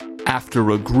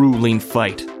After a grueling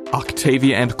fight,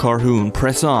 Octavia and Carhoon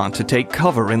press on to take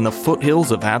cover in the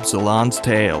foothills of Absalon's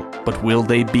Tail. But will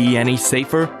they be any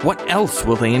safer? What else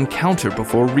will they encounter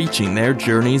before reaching their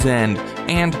journey's end?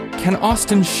 And can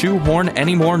Austin shoehorn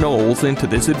any more gnolls into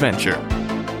this adventure?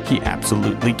 He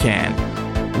absolutely can.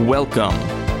 Welcome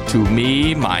to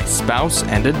Me, My Spouse,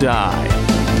 and a Die.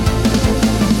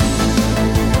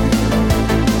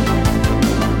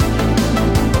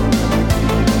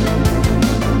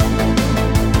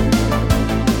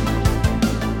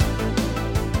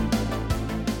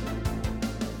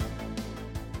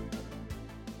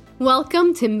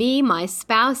 Welcome to Me, My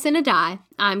Spouse, and a Die.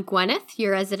 I'm Gwyneth,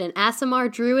 your resident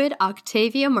Aasimar druid,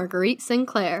 Octavia Marguerite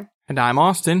Sinclair. And I'm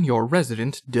Austin, your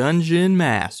resident dungeon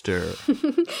master.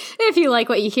 If you like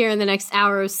what you hear in the next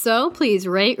hour or so, please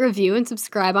rate, review, and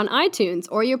subscribe on iTunes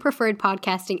or your preferred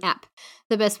podcasting app.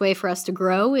 The best way for us to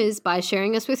grow is by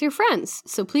sharing us with your friends,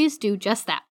 so please do just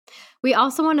that. We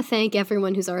also want to thank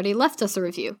everyone who's already left us a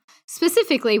review.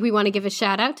 Specifically, we want to give a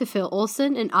shout out to Phil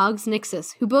Olson and Oggs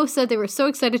Nixus, who both said they were so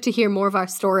excited to hear more of our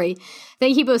story.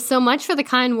 Thank you both so much for the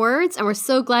kind words, and we're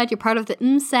so glad you're part of the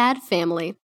MSAD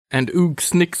family. And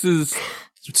Oggs Nixus,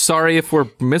 sorry if we're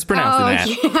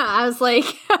mispronouncing that. Yeah, I was like,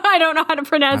 I don't know how to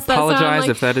pronounce that. I apologize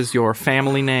if that is your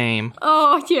family name.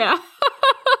 Oh, yeah.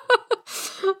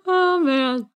 Oh,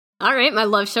 man. All right, my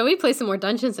love, shall we play some more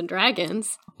Dungeons &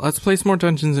 Dragons? Let's play some more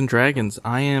Dungeons & Dragons.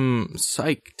 I am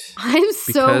psyched. I'm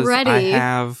so ready. I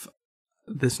have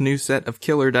this new set of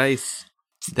killer dice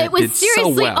that it was did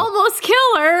seriously so well. almost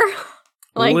killer.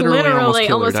 Like, literally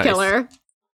almost killer.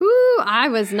 Ooh, I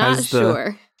was not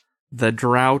sure. The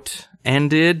drought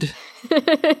ended.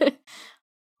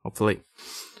 Hopefully.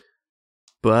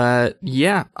 But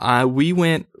yeah,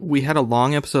 we had a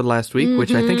long episode last week,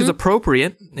 which I think is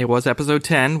appropriate. It was episode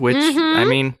 10, which, I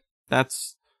mean,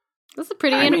 that's a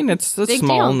pretty, it's a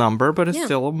small deal. Number, but it's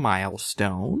still a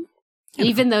milestone.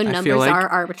 Even though numbers are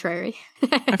arbitrary.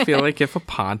 I feel like if a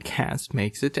podcast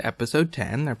makes it to episode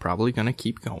 10, they're probably going to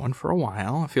keep going for a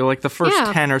while. I feel like the first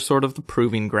 10 are sort of the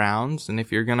proving grounds, and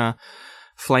if you're going to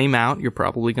flame out, you're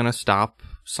probably going to stop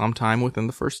sometime within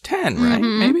the first 10, right?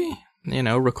 Maybe? You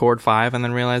know, record 5 and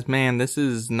then realize, man, this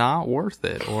is not worth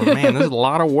it. Or, man, this is a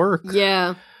lot of work.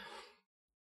 Yeah.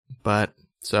 But,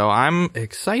 so I'm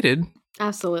excited.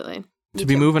 Absolutely. To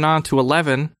be moving on to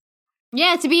 11.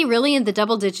 Yeah, to be really in the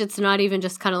double digits, not even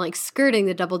just kind of like skirting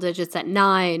the double digits at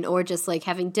 9 or just like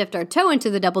having dipped our toe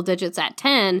into the double digits at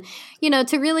 10. You know,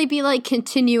 to really be like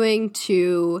continuing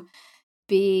to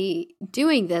be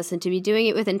doing this and to be doing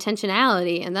it with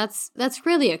intentionality. And that's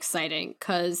really exciting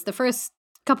because the first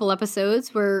couple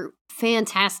episodes were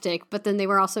fantastic, but then they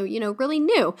were also, you know, really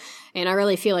new. And I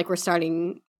really feel like we're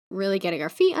starting really getting our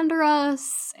feet under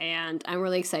us. And I'm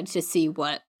really excited to see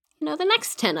what, you know, the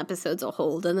next 10 episodes will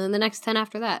hold, and then the next 10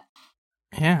 after that.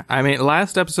 Yeah, I mean,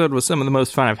 last episode was some of the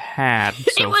most fun I've had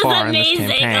so far in this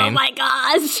campaign. Oh my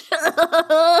gosh!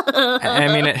 I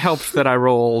mean, it helped that I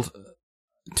rolled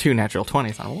 2 natural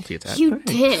 20s on a multi-attack. You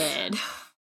did.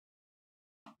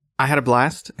 I had a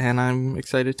blast, and I'm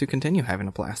excited to continue having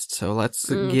a blast. So let's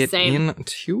get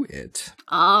into it.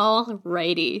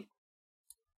 Alrighty.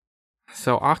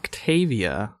 So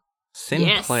Octavia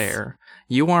Sinclair,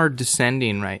 you are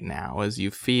descending right now as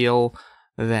you feel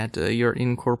that your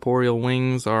incorporeal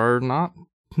wings are not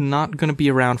going to be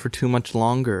around for too much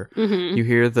longer. You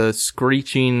hear the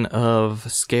screeching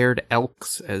of scared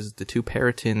elks as the 2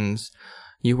 Paratins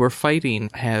you were fighting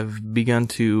have begun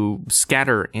to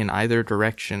scatter in either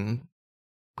direction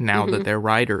now that their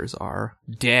riders are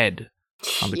dead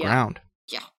on the ground.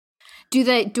 Yeah.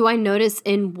 Do I notice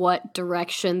in what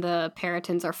direction the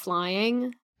Paratins are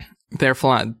flying? They're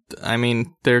flying. I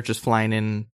mean, they're just flying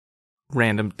in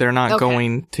random. They're not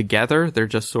going together. They're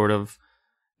just sort of,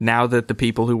 now that the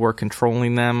people who were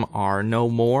controlling them are no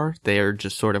more, they're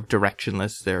just sort of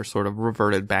directionless. They're sort of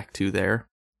reverted back to their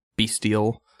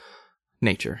bestial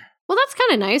nature. Well, that's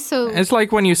kind of nice. So it's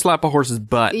like when you slap a horse's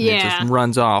butt and it just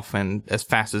runs off and as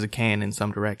fast as it can in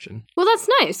some direction. Well, that's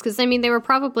nice because, I mean, they were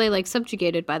probably like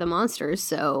subjugated by the monsters.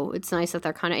 So it's nice that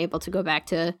they're kind of able to go back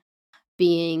to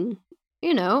being,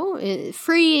 you know,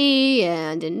 free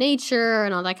and in nature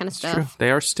and all that kind of stuff. True. They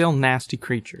are still nasty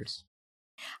creatures.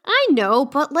 I know,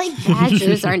 but like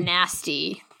badgers are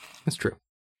nasty. That's true.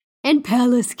 And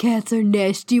palace cats are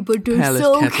nasty, but they're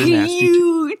so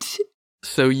cute.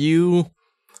 So you,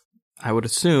 I would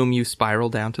assume you spiral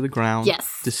down to the ground.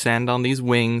 Yes. Descend on these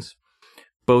wings.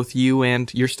 Both you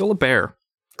and, you're still a bear.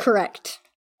 Correct.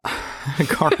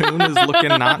 Carhoon is looking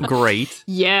not great.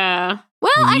 Yeah.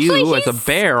 Well, actually, you as a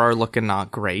bear are looking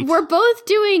not great. We're both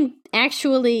doing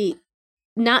actually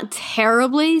Not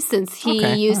terribly, since he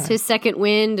used his second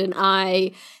wind and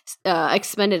I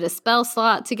expended a spell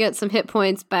slot to get some hit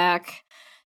points back.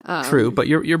 True, but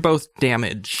you're both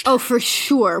damaged. Oh, for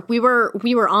sure. We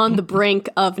were on the brink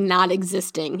of not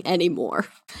existing anymore.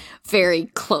 Very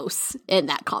close in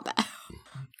that combat.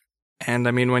 And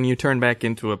I mean, when you turn back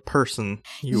into a person,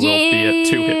 you will be at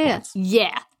 2 hit points.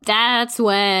 Yeah, that's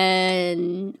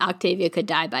when Octavia could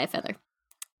die by a feather.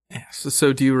 Yeah,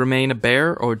 so do you remain a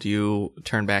bear, or do you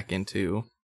turn back into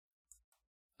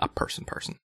a person?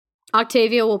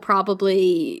 Octavia will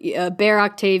probably, Bear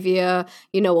Octavia,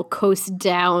 will coast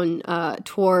down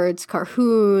towards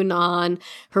Carhoon on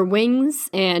her wings,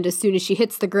 and as soon as she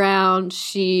hits the ground,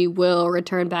 she will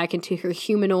return back into her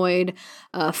humanoid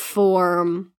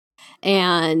form,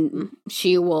 and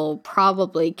she will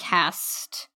probably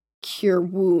cast Cure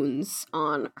Wounds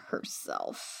on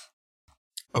herself.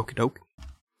 Okie doke.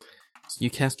 So you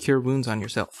cast Cure Wounds on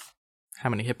yourself. How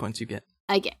many hit points you get?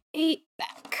 I get 8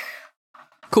 back.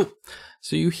 Cool.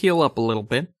 So you heal up a little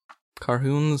bit.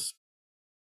 Carhoon's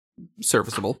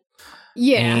serviceable.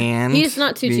 Yeah, and he's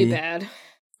not too bad.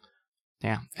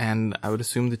 Yeah, and I would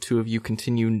assume the two of you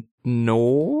continue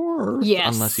north?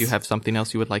 Yes. Unless you have something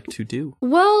else you would like to do.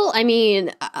 Well, I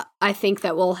mean, I think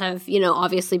that we'll have,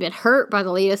 obviously been hurt by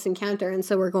the latest encounter, and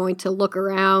so we're going to look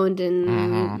around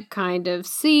and kind of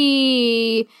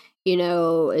see...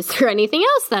 is there anything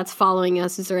else that's following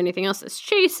us? Is there anything else that's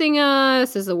chasing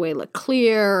us? Is the way look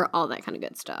clear? All that kind of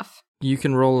good stuff. You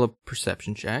can roll a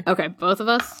perception check. Okay, both of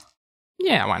us?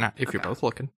 Yeah, why not? If you're both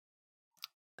looking.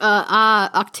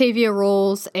 Octavia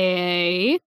rolls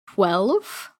a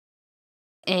 12,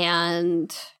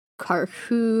 and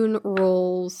Carhoon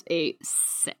rolls a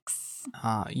 6.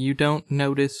 You don't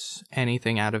notice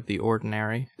anything out of the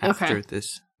ordinary after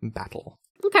this battle.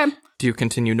 Okay. Do you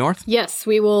continue north? Yes,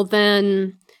 we will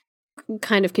then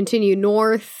kind of continue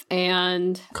north,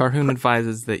 and... Carhoon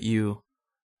advises that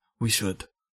we should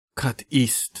cut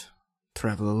east,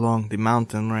 travel along the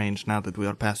mountain range now that we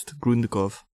are past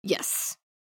Grundikov. Yes.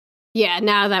 Yeah,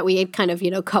 now that we had kind of,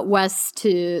 cut west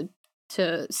to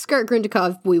skirt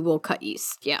Grundikov, we will cut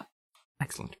east, yeah.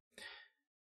 Excellent.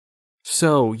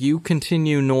 So, you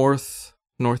continue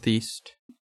northeast.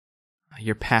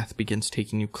 Your path begins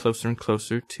taking you closer and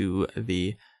closer to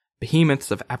the behemoths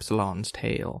of Absalon's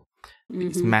Tail.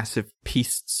 These massive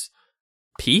peasts.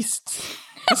 Peasts?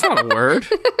 That's not a word.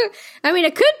 I mean,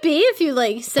 it could be if you,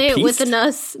 say it with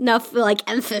enough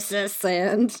emphasis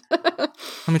and...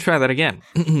 Let me try that again.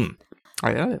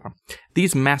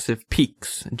 These massive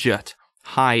peaks jut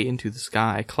high into the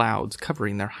sky, clouds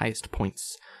covering their highest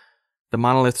points. The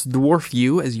monoliths dwarf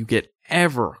you as you get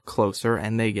ever closer,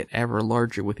 and they get ever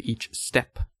larger with each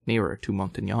step nearer to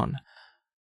Montignon.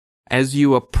 As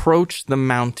you approach the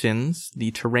mountains,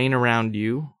 the terrain around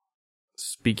you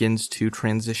begins to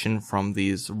transition from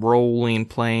these rolling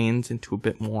plains into a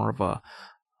bit more of a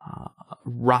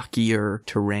rockier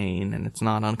terrain, and it's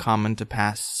not uncommon to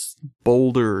pass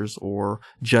boulders or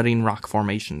jutting rock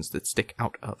formations that stick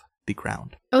out of the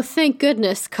ground. Oh, thank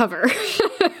goodness, cover.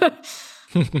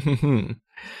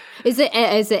 Is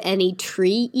it any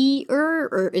tree-eater,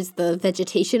 or is the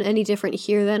vegetation any different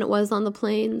here than it was on the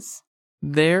plains?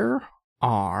 There's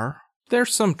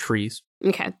some trees.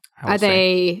 Okay. Are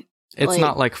they... It's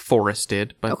not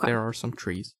forested, but there are some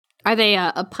trees. Are they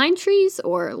pine trees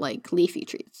or leafy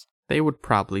trees? They would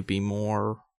probably be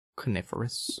more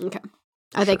coniferous. Okay.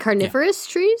 Are they carnivorous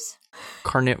trees?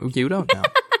 You don't know.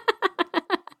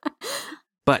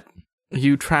 But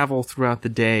you travel throughout the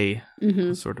day,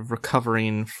 sort of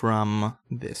recovering from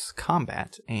this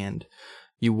combat, and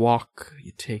you walk,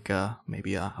 you take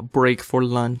maybe a break for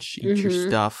lunch, eat your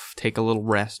stuff, take a little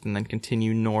rest, and then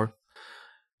continue north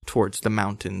towards the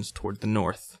mountains, toward the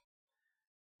north.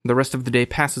 The rest of the day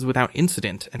passes without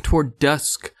incident, and toward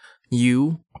dusk,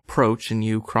 you approach and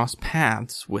you cross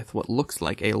paths with what looks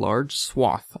like a large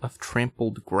swath of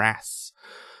trampled grass,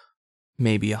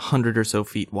 maybe 100 or so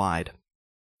feet wide.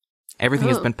 Everything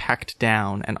has been packed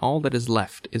down, and all that is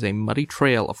left is a muddy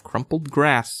trail of crumpled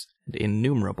grass and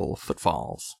innumerable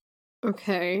footfalls.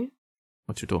 Okay.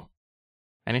 What you do?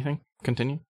 Anything?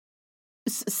 Continue?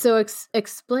 So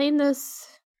explain this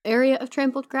area of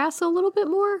trampled grass a little bit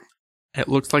more? It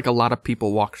looks like a lot of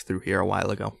people walked through here a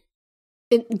while ago.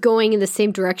 Going in the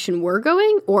same direction we're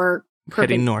going, or...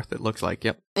 Heading north, it looks like,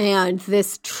 yep. And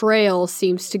this trail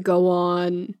seems to go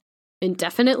on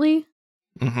indefinitely?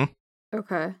 Mm-hmm.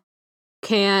 Okay.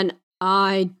 Can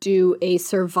I do a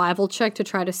survival check to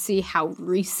try to see how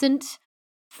recent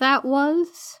that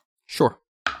was? Sure.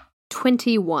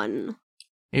 21.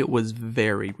 It was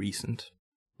very recent.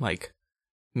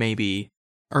 Maybe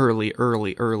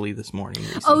early this morning.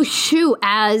 Recently. Oh, shoot.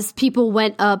 As people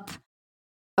went up,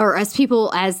 or as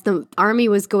the army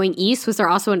was going east, was there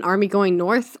also an army going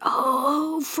north?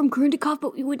 Oh, from Grundikov,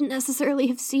 but we wouldn't necessarily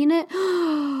have seen it?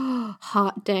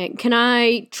 Hot dang. Can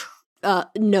I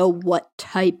know what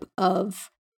type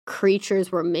of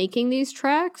creatures were making these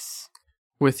tracks?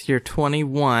 With your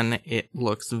 21, it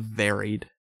looks varied.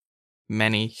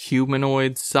 Many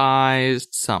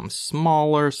humanoid-sized, some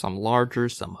smaller, some larger,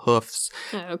 some hoofs.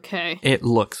 Okay. It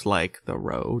looks like the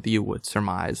road. You would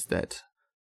surmise that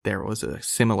there was a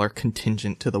similar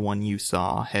contingent to the one you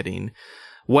saw heading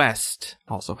west,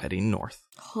 also heading north.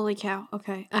 Holy cow.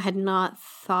 Okay. I had not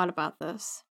thought about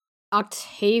this.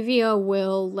 Octavia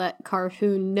will let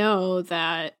Carhoon know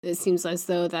that it seems as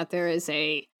though that there is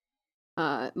a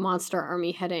monster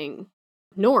army heading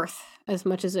north as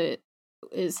much as it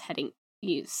is heading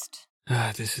east.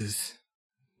 This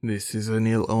is an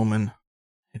ill omen.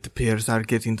 It appears our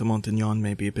getting to Montignon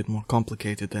may be a bit more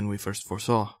complicated than we first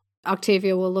foresaw.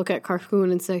 Octavia will look at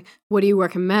Carhoon and say, what do you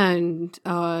recommend?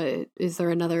 Is there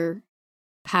another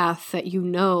path that you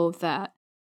know that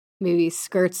maybe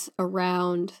skirts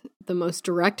around the most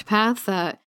direct path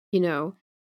that,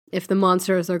 if the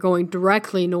monsters are going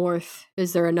directly north,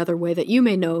 is there another way that you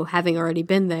may know, having already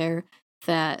been there,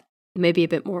 that may be a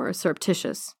bit more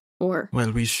surreptitious? Or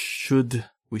well, we should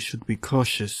be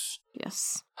cautious.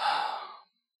 Yes.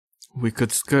 We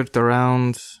could skirt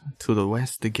around to the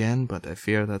west again, but I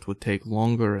fear that would take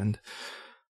longer, and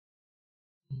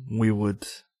we would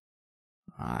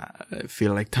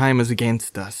feel like time is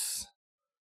against us.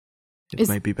 It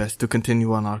may be best to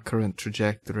continue on our current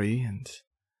trajectory and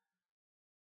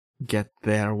get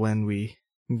there when we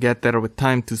get there with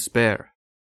time to spare.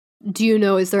 Do you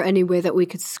know, is there any way that we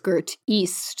could skirt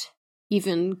east,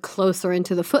 even closer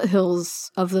into the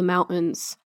foothills of the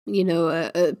mountains?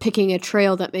 Picking a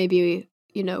trail that maybe,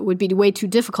 would be way too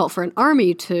difficult for an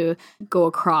army to go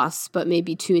across, but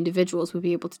maybe two individuals would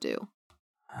be able to do.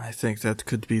 I think that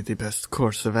could be the best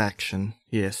course of action,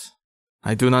 yes.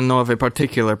 I do not know of a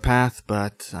particular path,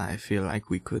 but I feel like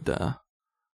we could, I'm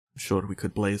sure we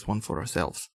could blaze one for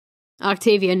ourselves.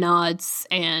 Octavia nods,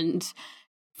 and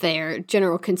their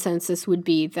general consensus would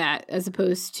be that, as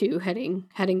opposed to heading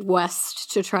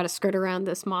west to try to skirt around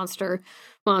this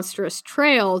monstrous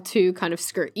trail, to kind of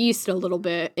skirt east a little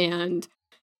bit and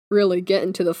really get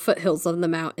into the foothills of the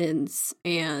mountains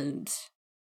and,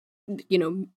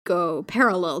 go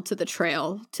parallel to the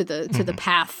trail, to the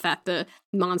path that the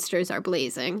monsters are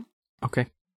blazing. Okay.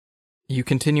 You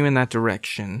continue in that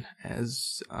direction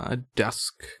as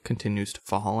dusk continues to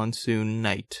fall and soon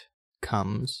night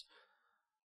comes.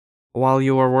 While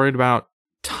you are worried about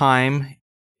time,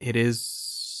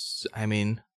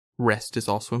 rest is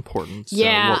also important. So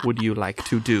yeah. What would you like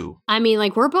to do?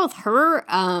 We're both her.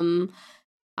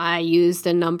 I used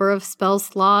a number of spell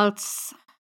slots.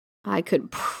 I could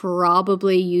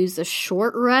probably use a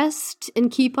short rest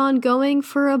and keep on going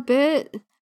for a bit.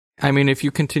 If you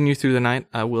continue through the night,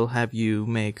 I will have you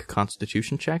make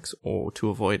constitution checks or to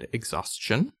avoid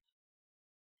exhaustion.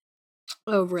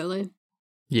 Oh, really?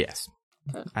 Yes.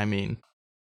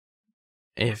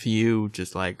 If you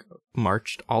just,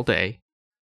 marched all day,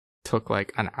 took,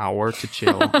 an hour to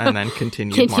chill, and then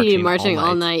continued marching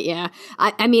all night, yeah.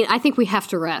 I think we have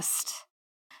to rest.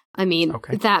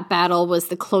 Okay. That battle was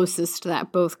the closest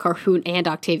that both Carhoon and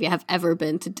Octavia have ever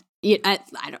been to...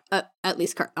 at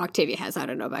least Octavia has. I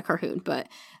don't know about Carhoon, but,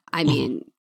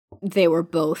 they were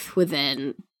both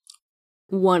within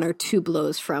one or two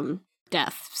blows from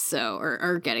death,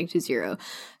 or getting to zero.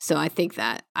 So I think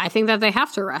that they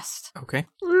have to rest. Okay.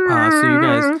 So you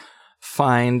guys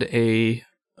find a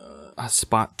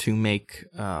spot to make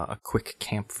a quick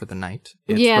camp for the night.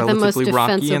 It's relatively the most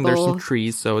rocky and there's some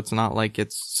trees, so it's not like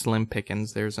it's slim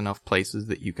pickings. There's enough places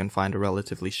that you can find a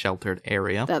relatively sheltered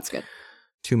area. That's good.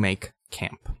 To make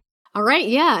camp. All right,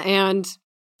 yeah, and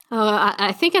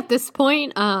I think at this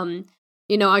point,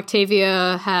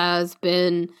 Octavia has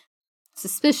been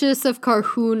suspicious of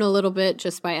Carhoon a little bit,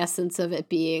 just by essence of it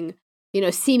being,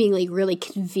 seemingly really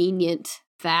convenient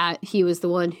that he was the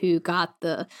one who got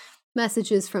the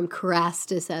messages from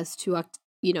Carastus as to,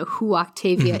 who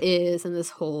Octavia is and this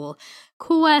whole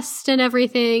quest and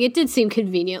everything. It did seem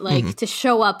convenient, to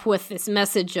show up with this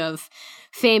message of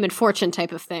fame and fortune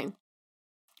type of thing.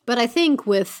 But I think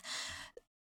with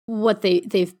what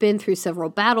they've been through several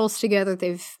battles together,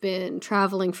 they've been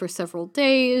traveling for several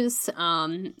days,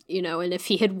 and if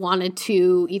he had wanted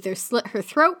to either slit her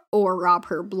throat or rob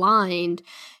her blind,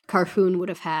 Carhoon would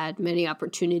have had many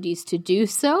opportunities to do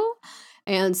so.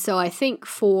 And so I think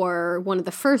for one of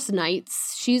the first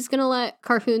nights, she's going to let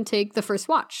Carhoon take the first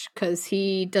watch because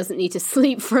he doesn't need to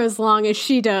sleep for as long as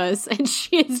she does. And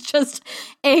she is just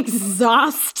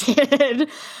exhausted.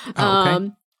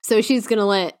 Okay. So she's going to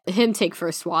let him take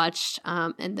first watch,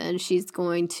 and then she's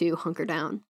going to hunker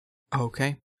down.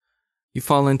 Okay. You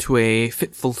fall into a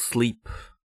fitful sleep.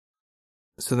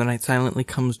 So the night silently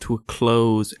comes to a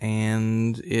close,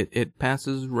 and it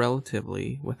passes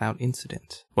relatively without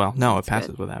incident. Well, no, it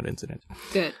passes without incident.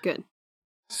 Good.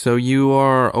 So you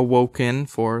are awoken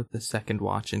for the second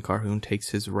watch, and Carhoon takes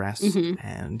his rest,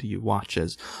 and you watch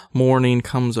as morning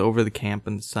comes over the camp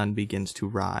and the sun begins to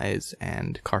rise,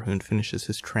 and Carhoon finishes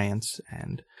his trance,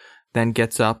 and then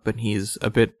gets up, and he's a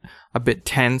bit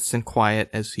tense and quiet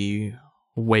as he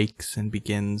wakes and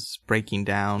begins breaking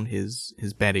down his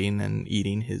bedding and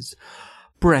eating his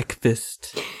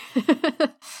breakfast.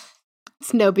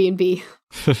 It's no B&B.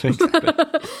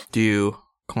 Exactly. Do you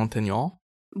continue?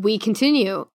 We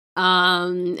continue.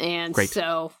 And Great.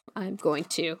 So I'm going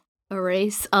to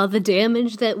erase all the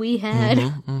damage that we had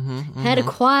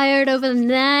acquired over the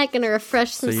night, and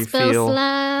refresh some so you spell feel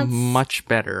slots. much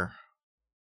better.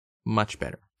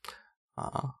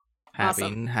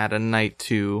 Having had a night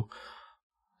to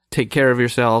take care of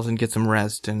yourselves and get some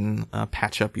rest and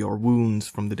patch up your wounds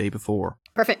from the day before.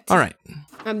 Perfect. All right.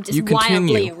 I'm just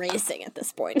wildly erasing at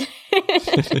this point. All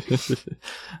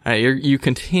right, you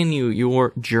continue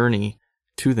your journey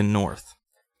to the north.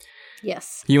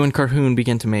 Yes. You and Carhoon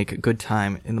begin to make good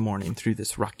time in the morning through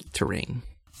this rocky terrain.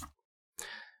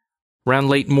 Around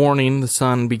late morning, the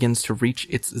sun begins to reach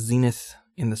its zenith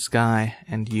in the sky,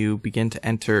 and you begin to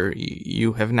enter.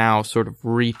 You have now sort of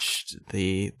reached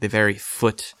the very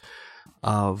foot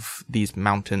of these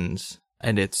mountains,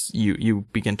 and you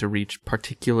begin to reach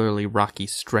particularly rocky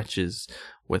stretches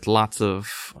with lots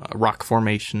of rock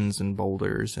formations and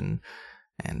boulders and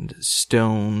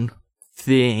stone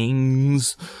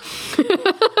things.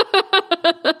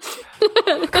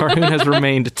 Carhoon has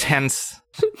remained tense.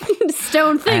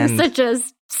 Stone things such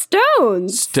as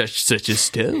stones. Such as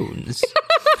stones.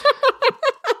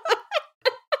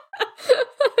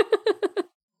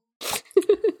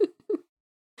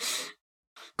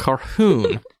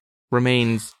 Carhoon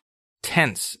remains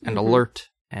tense and alert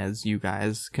as you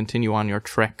guys continue on your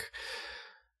trek.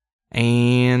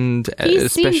 And he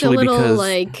especially seemed a little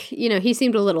because he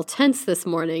seemed a little tense this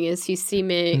morning. Is he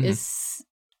seeming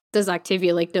does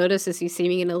Octavia notice? Is he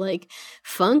seeming in a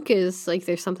funk? Is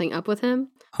there's something up with him?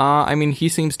 I mean, he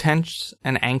seems tense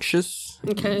and anxious.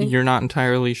 Okay. You're not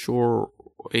entirely sure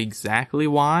exactly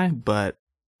why, but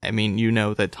I mean, you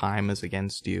know that time is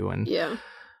against you, and yeah.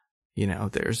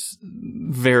 There's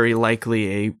very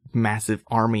likely a massive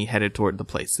army headed toward the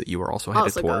place that you are also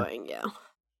headed toward. Going, yeah.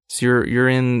 So you're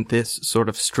in this sort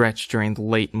of stretch during the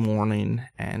late morning,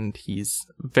 and he's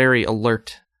very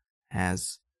alert,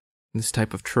 as this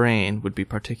type of terrain would be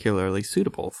particularly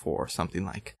suitable for something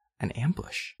like an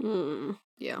ambush.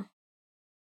 Yeah.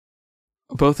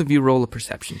 Both of you roll a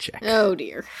perception check. Oh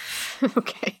dear.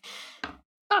 Okay.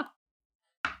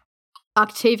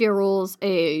 Octavia rolls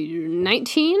a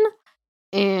 19,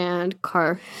 and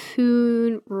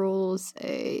Carhoon rolls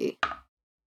a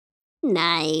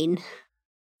 9.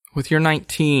 With your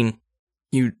 19,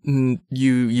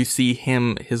 you see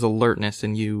his alertness,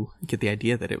 and you get the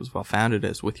idea that it was well founded.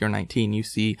 As with your 19, you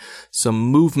see some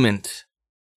movement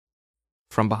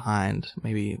from behind,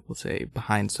 maybe we'll say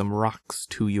behind some rocks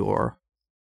to your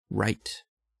right.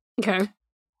 Okay.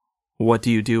 What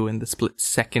do you do in the split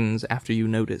seconds after you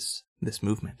notice this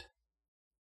movement?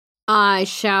 I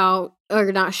shout,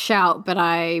 or not shout, but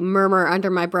I murmur under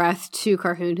my breath to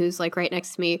Carhoon, who's right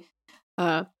next to me.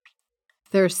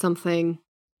 There's something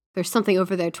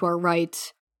over there to our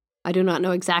right. I do not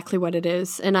know exactly what it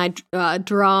is. And I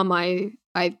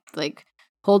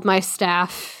hold my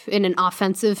staff in an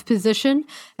offensive position,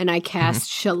 and I cast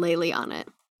Shillelagh on it.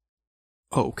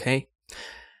 Okay.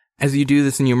 As you do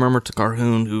this, and you murmur to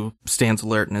Carhoon, who stands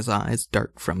alert, and his eyes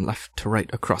dart from left to right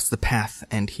across the path,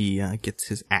 and he gets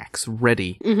his axe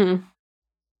ready. Mm-hmm.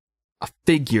 A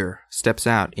figure steps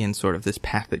out in sort of this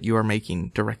path that you are making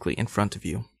directly in front of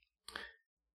you.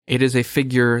 It is a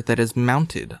figure that is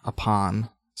mounted upon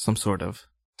some sort of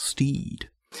steed.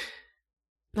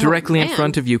 Directly in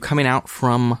front of you, coming out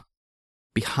from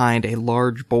behind a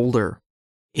large boulder,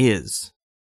 is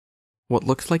what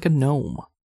looks like a gnome.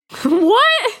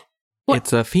 What?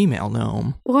 It's a female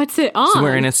gnome. What's it on? She's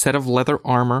wearing a set of leather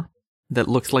armor that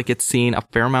looks like it's seen a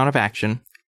fair amount of action,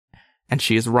 and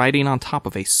she is riding on top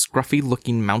of a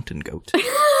scruffy-looking mountain goat.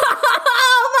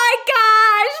 Oh my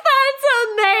gosh, that's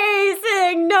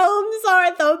amazing! Gnomes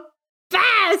are the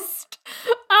best!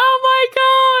 Oh my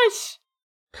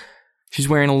She's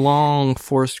wearing a long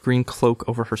forest green cloak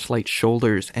over her slight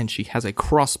shoulders, and she has a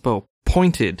crossbow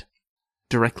pointed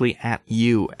directly at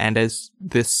you. And as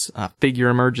this figure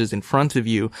emerges in front of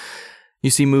you,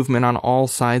 you see movement on all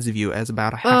sides of you as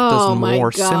about a half dozen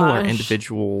more similar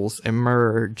individuals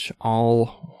emerge,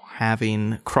 all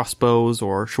having crossbows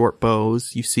or short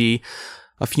bows. You see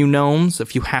a few gnomes, a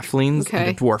few halflings, and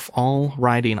a dwarf, all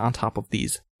riding on top of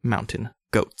these mountain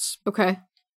goats. Okay.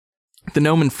 The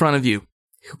gnome in front of you,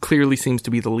 who clearly seems to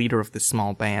be the leader of this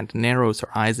small band, narrows her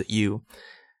eyes at you,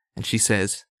 and she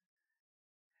says,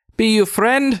 "Be you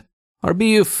friend, or be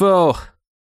you foe?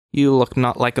 You look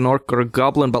not like an orc or a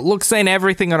goblin, but look sane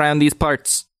everything around these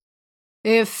parts."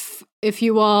 If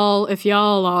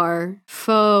y'all are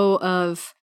foe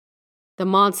of the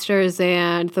monsters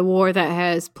and the war that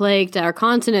has plagued our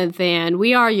continent, then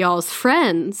we are y'all's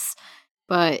friends.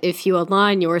 But if you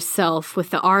align yourself with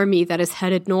the army that is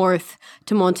headed north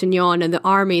to Montignon and the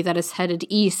army that is headed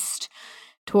east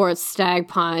towards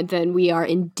Stagpine, then we are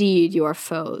indeed your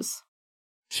foes.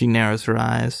 She narrows her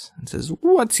eyes and says,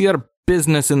 "What's your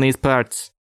business in these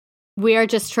parts?" "We are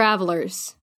just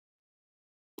travelers,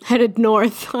 headed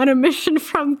north on a mission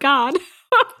from God."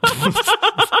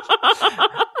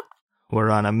 We're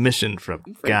on a mission from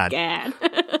God. No,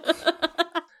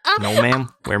 ma'am,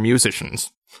 we're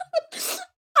musicians.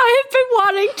 I have been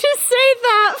wanting to say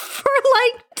that for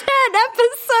like 10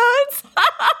 episodes,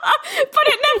 but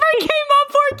it never came up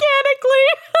organically.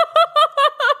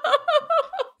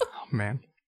 Oh, man.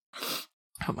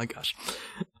 Oh, my gosh.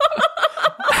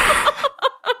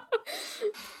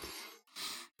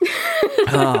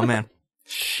 Oh, man.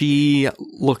 She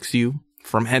looks you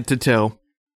from head to toe,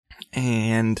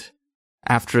 and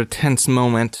after a tense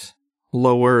moment,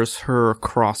 lowers her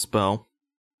crossbow,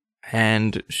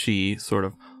 and she sort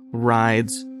of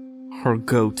rides her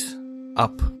goat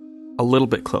up a little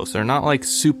bit closer. Not like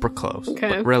super close,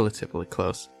 but relatively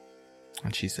close.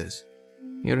 And she says,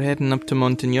 "You're heading up to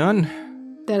Montignon?"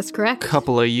 That is correct.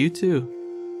 Couple of you two.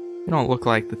 You don't look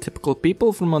like the typical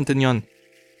people from Montignon.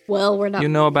 Well, we're not. You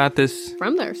know about this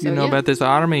from there, so you know about this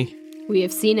army. We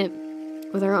have seen it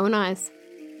with our own eyes.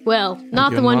 Well,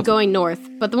 not the one going north,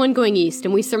 but the one going east,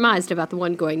 and we surmised about the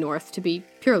one going north, to be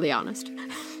purely honest.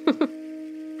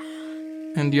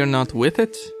 And you're not with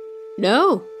it?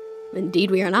 No,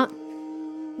 indeed we are not.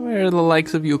 Where the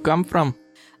likes of you come from?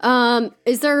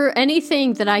 Is there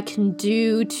anything that I can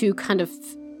do to kind of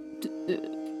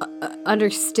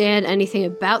understand anything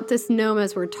about this gnome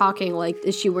as we're talking? Like,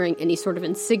 is she wearing any sort of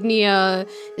insignia?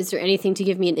 Is there anything to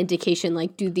give me an indication?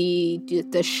 Like,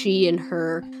 does she and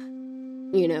her,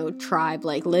 tribe,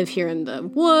 like, live here in the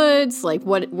woods? Like,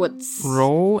 what's...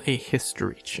 Roll a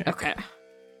history check. Okay.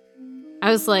 I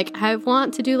was like, I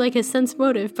want to do, like, a sense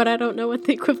motive, but I don't know what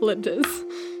the equivalent is.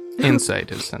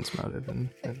 Insight is sense motive in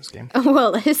this game.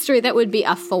 Well, history, that would be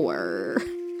a 4.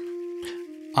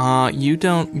 You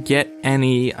don't get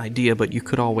any idea, but you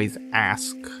could always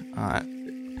ask.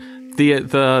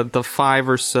 The 5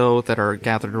 or so that are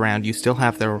gathered around you still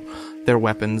have their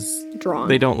weapons drawn.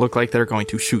 They don't look like they're going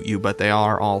to shoot you, but they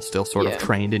are all still sort of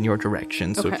trained in your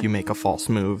direction. So if you make a false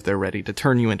move, they're ready to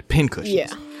turn you into pincushions.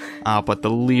 Yeah. But the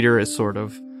leader is sort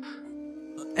of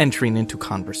entering into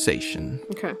conversation.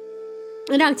 Okay.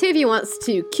 And Octavia wants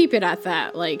to keep it at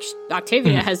that. Like,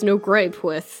 Octavia has no gripe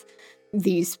with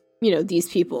these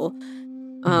people.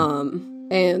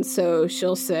 And so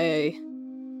she'll say,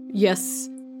 yes,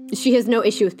 she has no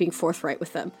issue with being forthright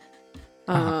with them.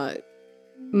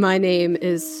 My name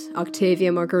is Octavia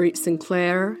Marguerite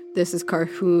Sinclair. This is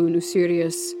Carhoon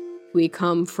Usurius. We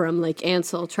come from Lake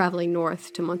Ansel, traveling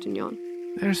north to Montignon.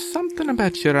 There's something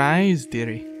about your eyes,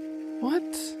 dearie.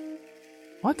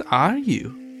 What are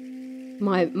you?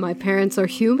 My parents are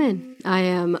human. I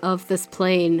am of this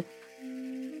plane,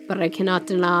 but I cannot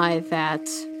deny that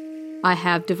I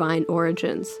have divine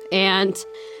origins. And,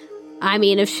 I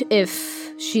mean, if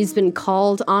she's been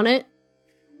called on it,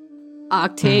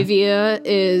 Octavia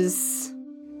is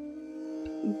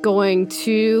going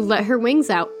to let her wings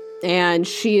out, and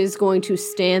she is going to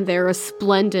stand there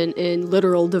resplendent in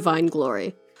literal divine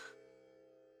glory.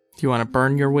 Do you want to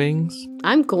burn your wings?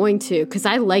 I'm going to, because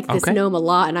I like this gnome a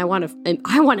lot, and I want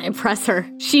to impress her.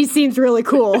 She seems really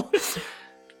cool.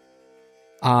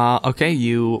 Okay,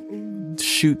 you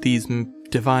shoot these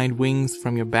divine wings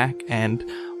from your back, and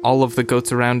all of the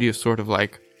goats around you sort of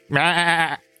like,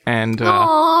 "Rah!" And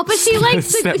but she doesn't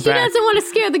want to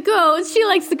scare the goats. She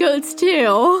likes the goats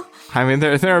too. I mean,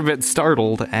 they're a bit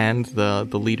startled, and the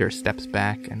leader steps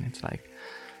back, and it's like,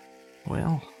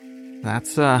 well,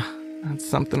 that's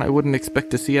something I wouldn't expect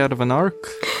to see out of an orc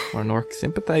or an orc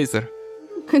sympathizer.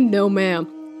 No, ma'am.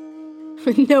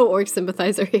 No orc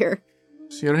sympathizer here.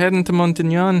 So you're heading to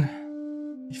Montignon.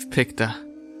 You've picked a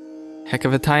heck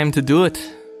of a time to do it.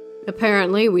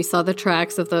 Apparently, we saw the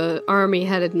tracks of the army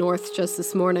headed north just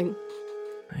this morning.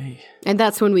 Hey. And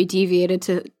that's when we deviated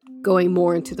to going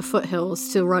more into the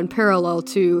foothills to run parallel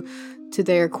to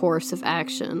their course of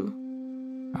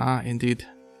action. Ah, indeed.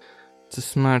 It's a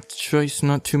smart choice.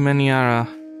 Not too many are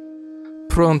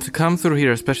prone to come through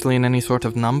here, especially in any sort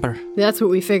of number. That's what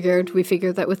we figured. We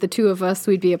figured that with the two of us,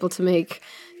 we'd be able to make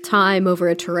time over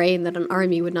a terrain that an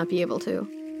army would not be able to.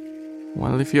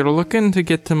 Well, if you're looking to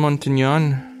get to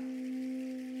Montignon,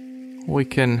 we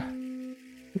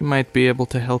might be able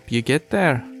to help you get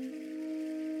there.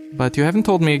 But you haven't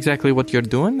told me exactly what you're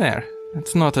doing there.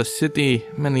 It's not a city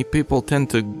many people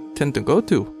tend to go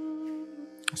to.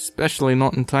 Especially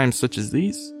not in times such as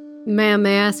these. Ma'am,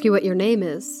 may I ask you what your name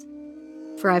is?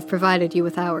 For I've provided you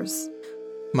with ours.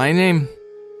 My name?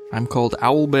 I'm called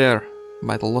Owlbear,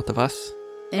 by the lot of us.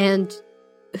 And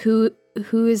who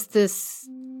is this,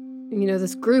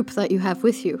 this group that you have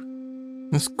with you?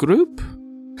 This group?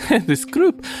 This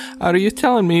group? Are you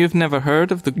telling me you've never heard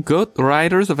of the Goat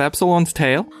Riders of Absalon's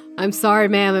Tail? I'm sorry,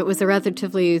 ma'am. It was a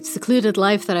relatively secluded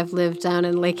life that I've lived down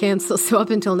in Lake Ansel, so up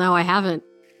until now I haven't.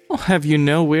 Well, have you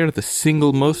know we're the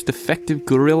single most effective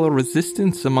guerrilla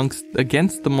resistance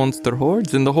against the monster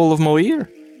hordes in the whole of Moir?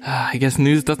 I guess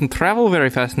news doesn't travel very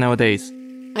fast nowadays.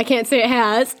 I can't say it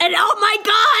has. And oh my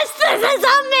gosh, this is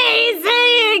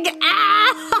amazing!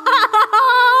 Ah!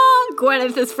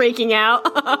 Gwyneth is freaking out.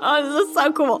 This is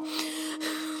so cool.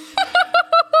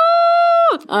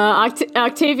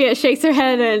 Octavia shakes her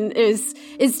head and is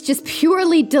just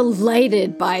purely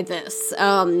delighted by this.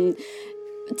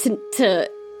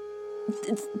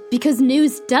 Because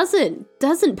news doesn't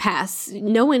pass.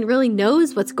 No one really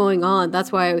knows what's going on.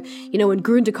 That's why, when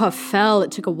Grundikov fell,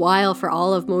 it took a while for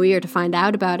all of Moir to find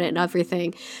out about it and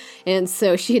everything. And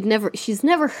so she's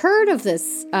never heard of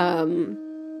this,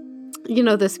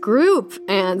 this group.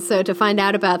 And so to find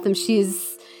out about them,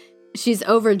 she's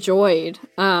overjoyed,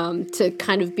 to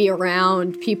kind of be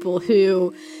around people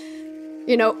who,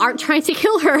 aren't trying to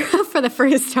kill her for the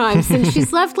first time since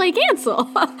she's left Lake Ansel.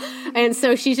 And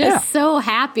so she's just so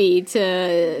happy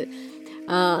to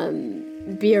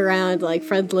be around, like,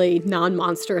 friendly,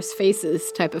 non-monstrous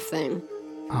faces type of thing.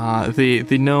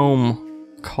 The gnome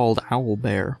called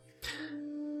Owlbear,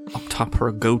 up top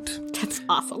her goat. That's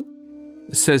awesome.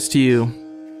 Says to you,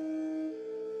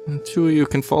 two of you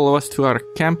can follow us to our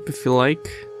camp if you like.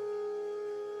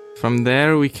 From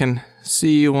there we can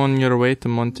see you on your way to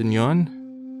Montignon,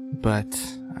 but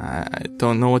I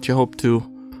don't know what you hope to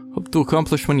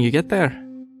accomplish when you get there.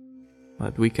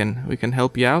 But we can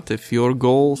help you out if your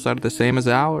goals are the same as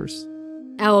ours.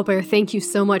 Owlbear, thank you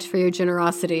so much for your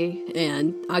generosity.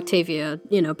 And Octavia,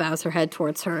 bows her head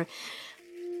towards her.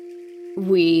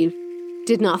 We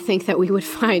did not think that we would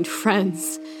find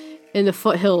friends in the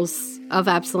foothills of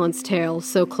Absalon's Tail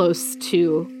so close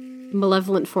to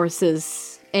malevolent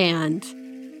forces, and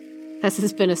this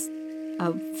has been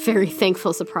a very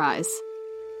thankful surprise.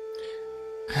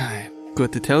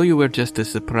 Good to tell you, we're just as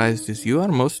surprised as you are.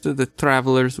 Most of the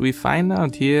travelers we find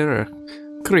out here are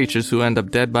creatures who end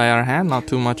up dead by our hand not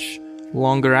too much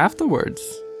longer afterwards.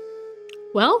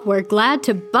 Well, we're glad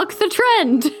to buck the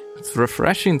trend. It's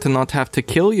refreshing to not have to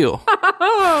kill you.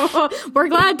 We're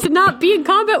glad to not be in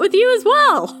combat with you as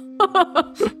well.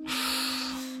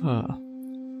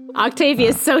 Octavia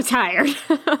is so tired.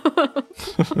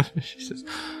 She says,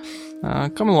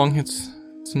 come along, it's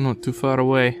not too far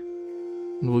away.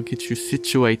 And we'll get you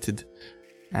situated.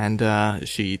 And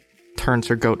she turns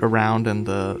her goat around, and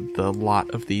the lot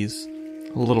of these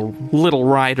little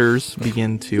riders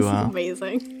begin to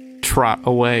amazing. Trot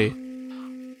away.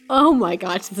 Oh my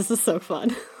gosh, this is so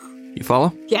fun. You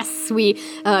follow? Yes, we,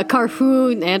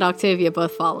 Carhoon and Octavia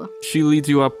both follow. She leads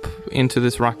you up into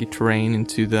this rocky terrain,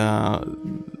 into the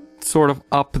sort of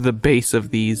up the base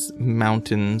of these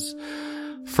mountains,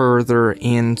 further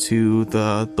into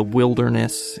the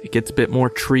wilderness. It gets a bit more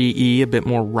tree-y, a bit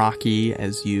more rocky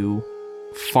as you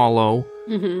follow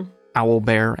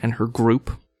Owlbear and her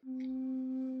group.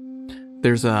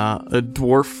 There's a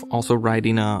dwarf also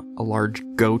riding a large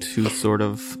goat who's sort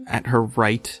of at her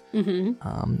right.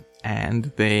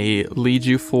 And they lead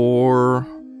you for,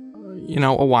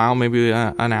 a while, maybe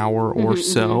an hour or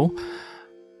so.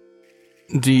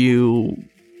 Do you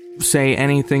say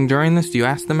anything during this? Do you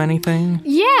ask them anything?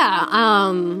 Yeah.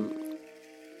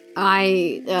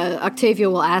 Octavia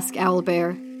will ask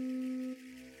Owlbear,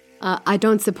 I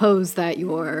don't suppose that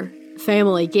your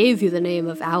family gave you the name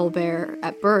of Owlbear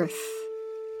at birth.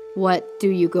 What do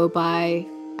you go by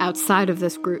outside of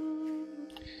this group?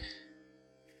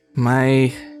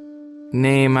 My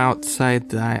name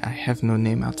outside. I have no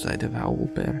name outside of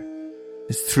Owlbear.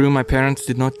 It's true my parents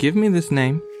did not give me this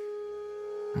name,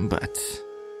 but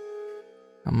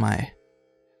my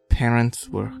parents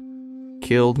were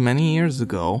killed many years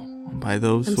ago by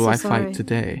those who I fight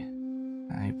today.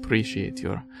 I appreciate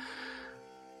your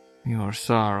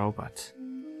sorrow, but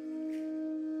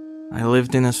I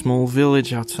lived in a small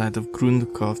village outside of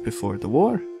Grundkov before the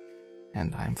war,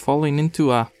 and I'm falling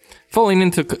into our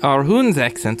Hun's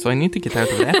accent, so I need to get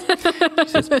out of that.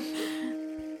 She says,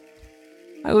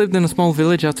 I lived in a small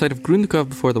village outside of Grundkov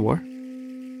before the war.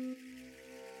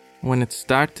 When it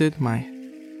started, my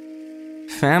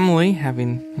family,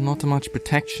 having not much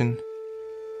protection,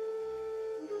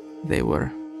 they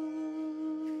were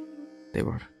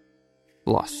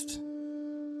lost.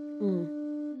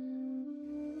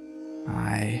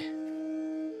 I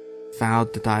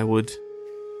vowed that I would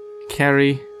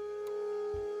carry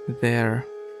their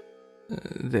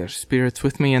spirits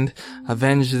with me and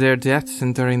avenge their deaths,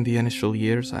 and during the initial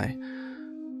years I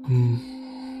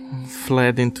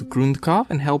fled into Grundkov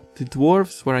and helped the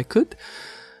dwarves where I could,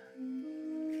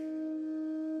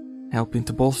 helping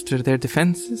to bolster their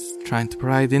defenses, trying to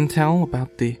provide intel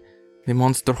about the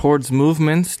monster horde's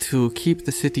movements to keep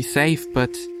the city safe.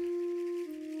 But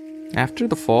after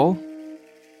the fall,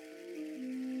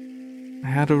 I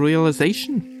had a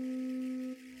realization.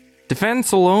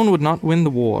 Defense alone would not win the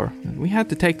war, and we had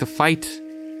to take the fight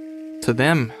to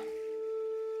them.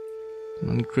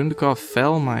 When Grundkov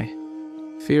fell, my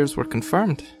fears were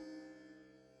confirmed.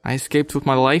 I escaped with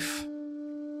my life,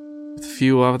 with a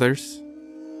few others,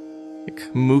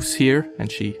 like Moose here,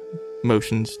 and she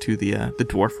motions to the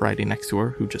dwarf riding next to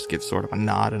her, who just gives sort of a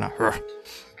nod and a her.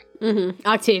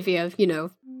 Octavia,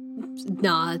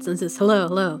 nods and says,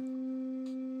 hello.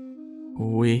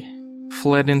 We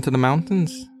fled into the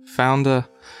mountains, found a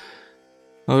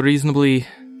reasonably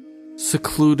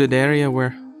secluded area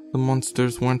where the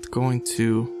monsters weren't going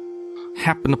to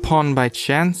happen upon by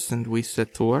chance, and we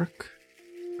set to work.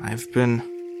 I've been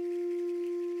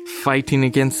fighting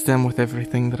against them with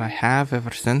everything that I have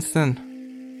ever since then.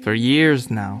 For years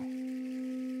now.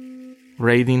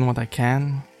 Raiding what I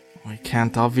can. We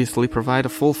can't obviously provide a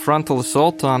full frontal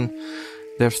assault on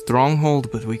their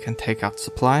stronghold, but we can take out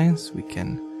supplies. We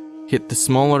can hit the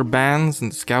smaller bands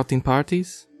and the scouting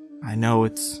parties. I know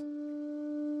it's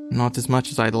not as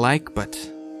much as I'd like, but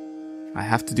I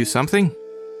have to do something.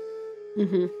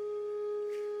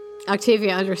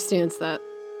 Octavia understands that.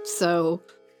 So,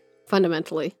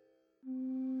 fundamentally.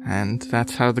 And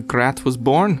that's how the Grat was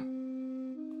born.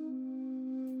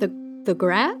 The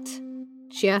Grat?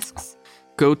 She asks.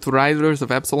 Goat Riders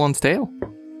of Absalon's Tail.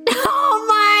 Oh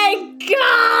my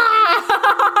god!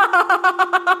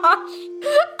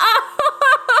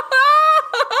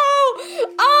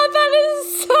 Oh, that is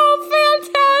so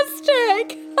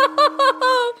fantastic!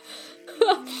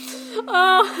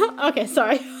 Oh, okay,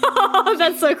 sorry.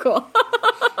 That's so cool.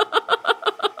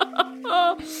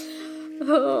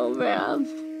 Oh, man.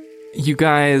 You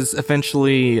guys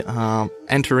eventually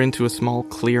enter into a small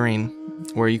clearing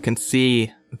where you can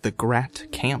see the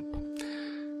Grat camp.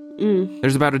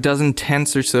 There's about a dozen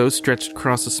tents or so stretched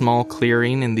across a small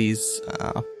clearing in these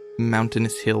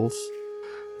mountainous hills.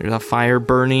 There's a fire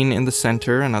burning in the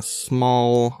center and a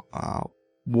small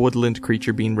woodland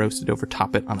creature being roasted over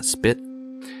top it on a spit.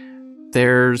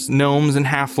 There's gnomes and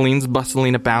halflings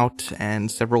bustling about,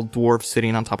 and several dwarves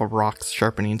sitting on top of rocks,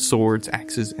 sharpening swords,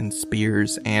 axes, and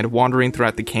spears. And wandering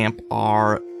throughout the camp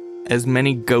are as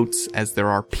many goats as there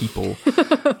are people.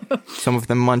 Some of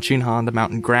them munching on the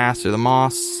mountain grass or the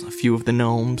moss. A few of the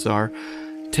gnomes are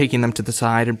taking them to the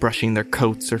side and brushing their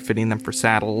coats or fitting them for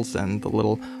saddles, and the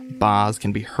little baas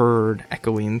can be heard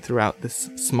echoing throughout this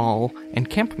small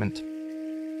encampment.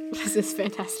 This is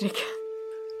fantastic.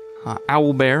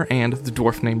 Owlbear and the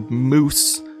dwarf named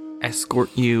Moose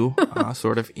escort you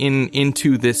sort of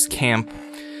into this camp.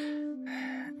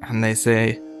 And they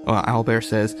say, Owlbear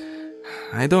says,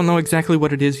 I don't know exactly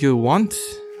what it is you want,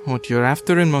 what you're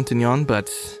after in Montignon, but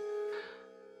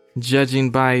judging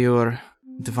by your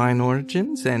divine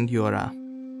origins and your,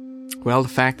 the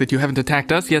fact that you haven't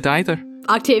attacked us yet either.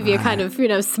 Octavia kind of,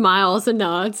 smiles and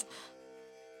nods.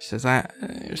 She says,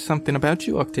 there's something about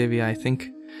you, Octavia, I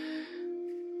think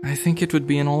it would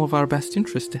be in all of our best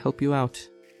interest to help you out.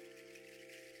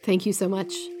 Thank you so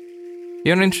much.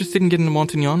 You're interested in getting to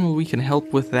Montignon? Well, we can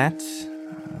help with that.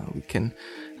 We can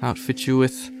outfit you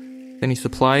with any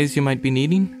supplies you might be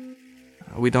needing.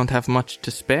 We don't have much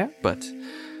to spare, but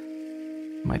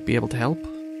might be able to help.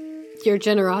 Your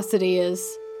generosity is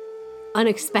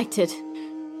unexpected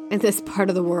in this part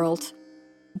of the world.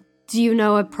 Do you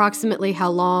know approximately how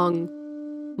long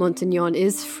Montignon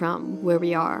is from, where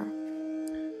we are.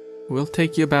 We'll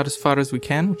take you about as far as we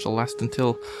can, which will last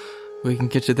until we can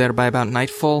get you there by about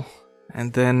nightfall.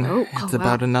 And then it's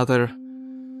about another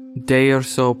day or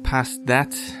so past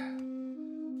that.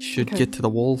 You should get to the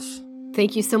walls.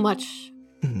 Thank you so much.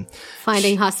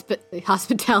 Finding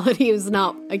hospitality is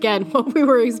not, again, what we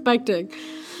were expecting.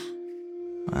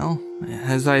 Well,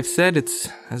 as I've said, it's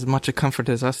as much a comfort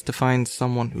as us to find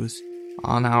someone who's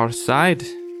on our side.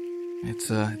 It's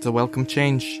a welcome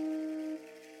change.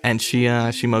 And she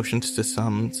motions to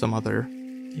some other,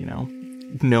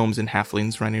 gnomes and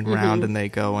halflings running around, and they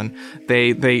go and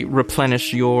they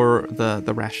replenish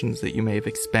the rations that you may have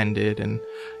expended, and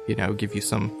give you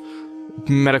some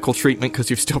medical treatment because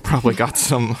you've still probably got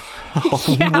some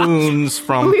wounds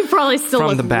from we probably still from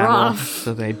look the battle. rough.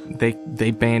 So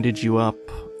they bandage you up,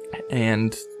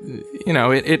 and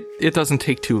it doesn't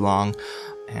take too long.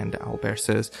 And Albert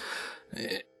says,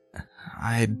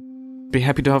 "I'd be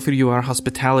happy to offer you our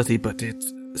hospitality, but it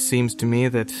seems to me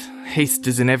that haste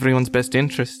is in everyone's best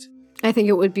interest." I think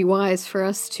it would be wise for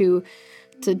us to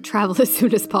travel as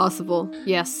soon as possible.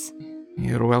 Yes.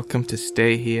 You're welcome to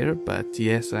stay here, but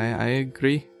yes, I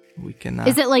agree. We can...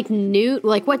 Is it like noon?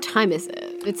 Like, what time is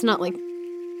it? It's not like...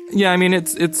 Yeah, I mean,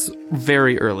 it's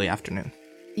very early afternoon.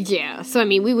 Yeah, so I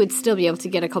mean, we would still be able to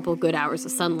get a couple good hours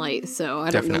of sunlight, so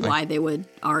I don't know why they would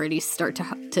already start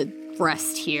to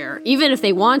rest here. Even if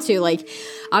they want to, like,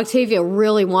 Octavia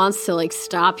really wants to, like,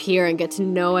 stop here and get to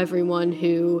know everyone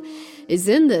who is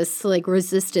in this, like,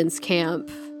 resistance camp,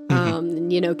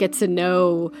 and, get to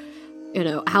know...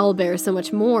 Owlbear so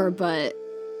much more, but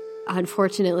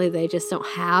unfortunately they just don't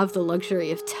have the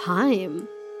luxury of time.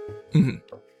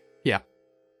 Yeah.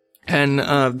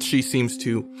 And she seems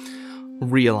to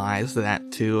realize that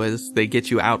too, as they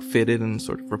get you outfitted and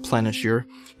sort of replenish your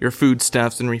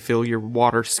foodstuffs and refill your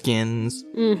water skins,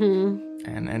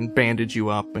 and bandage you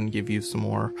up and give you some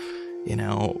more,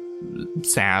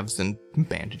 salves and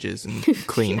bandages and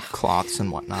clean cloths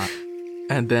and whatnot.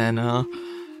 And then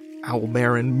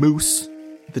Owlbear and Moose,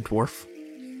 the dwarf,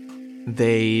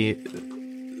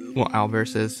 Owlbear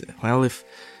says, "Well, if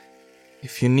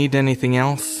you need anything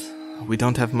else, we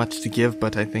don't have much to give,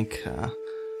 but I think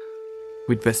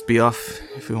we'd best be off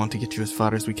if we want to get you as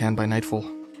far as we can by nightfall."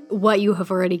 What you have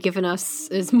already given us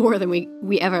is more than we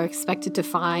ever expected to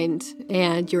find,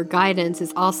 and your guidance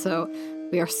is also,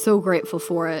 we are so grateful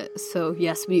for it. So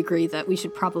yes, we agree that we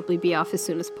should probably be off as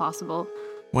soon as possible.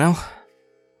 Well,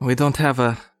 we don't have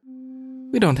a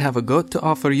goat to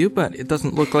offer you, but it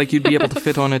doesn't look like you'd be able to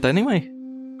fit on it anyway.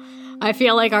 I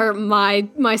feel like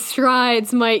my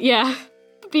strides might,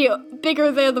 be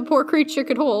bigger than the poor creature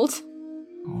could hold.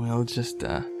 We'll just,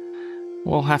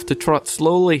 we'll have to trot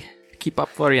slowly to keep up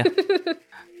for you.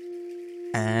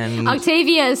 And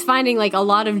Octavia is finding, like, a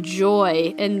lot of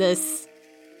joy in this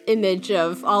image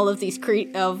of all of these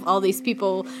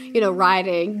people,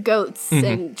 riding goats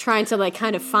and trying to, like,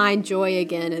 kind of find joy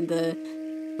again in the,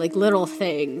 like, little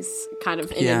things kind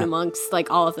of in and amongst,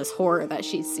 like, all of this horror that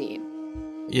she's seen.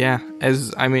 Yeah,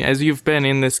 as you've been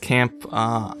in this camp,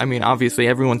 obviously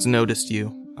everyone's noticed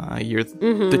you. You're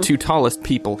the two tallest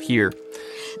people here.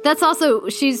 That's also,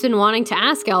 she's been wanting to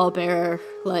ask Owlbear,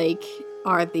 like,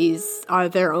 are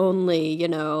there only,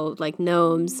 like,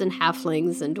 gnomes and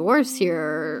halflings and dwarves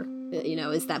here?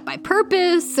 Is that by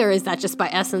purpose, or is that just by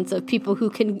essence of people who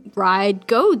can ride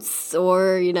goats,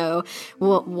 or,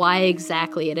 why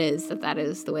exactly it is that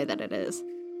is the way that it is?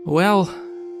 Well,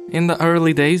 in the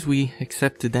early days, we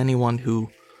accepted anyone who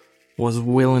was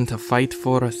willing to fight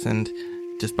for us, and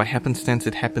just by happenstance,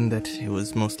 it happened that it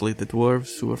was mostly the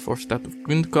dwarves who were forced out of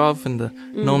Grundkov, and the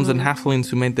gnomes and halflings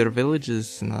who made their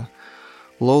villages in the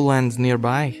lowlands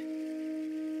nearby.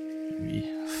 We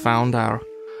found our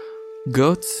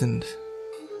goats and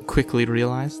quickly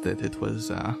realized that it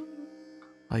was a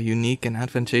unique and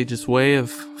advantageous way of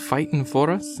fighting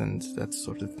for us, and that's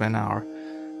sort of been our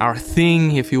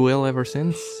thing, if you will, ever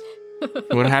since.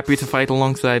 We're happy to fight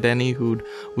alongside any who'd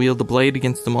wield the blade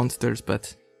against the monsters,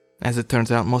 but as it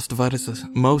turns out, most of us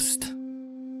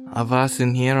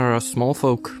in here are small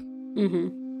folk.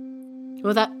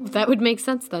 Well, that would make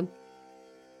sense then.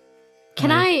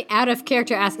 Can I, out of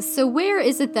character, ask, so where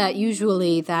is it that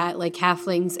usually that, like,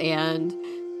 halflings and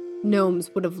gnomes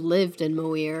would have lived in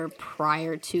Moir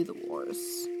prior to the wars?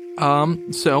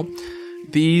 So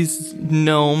these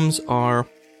gnomes are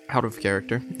out of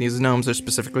character. These gnomes are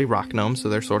specifically rock gnomes, so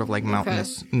they're sort of like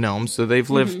mountainous gnomes. So they've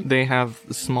lived, they have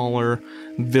smaller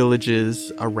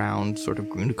villages around sort of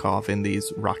Grundkov in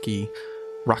these rocky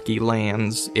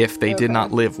lands if they did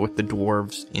not live with the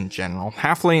dwarves in general.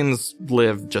 Halflings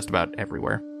live just about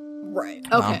everywhere. Right.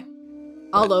 Okay.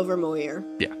 All over Moir.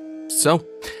 Yeah. So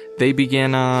they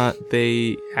begin,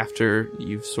 after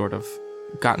you've sort of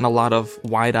gotten a lot of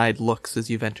wide-eyed looks as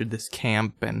you've entered this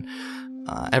camp and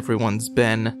everyone's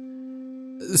been...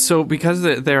 So because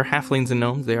they're halflings and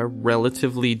gnomes, they are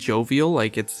relatively jovial.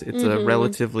 Like it's a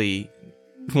relatively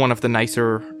one of the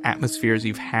nicer atmospheres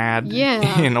you've had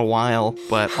in a while.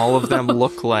 But all of them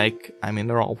look like, I mean,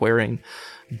 they're all wearing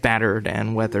battered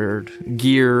and weathered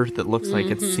gear that looks like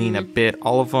it's seen a bit.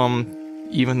 All of them,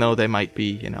 even though they might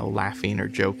be, laughing or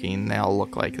joking, they all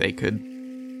look like they could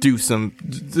do some.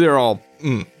 They're all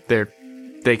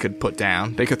they could put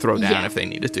down. They could throw down if they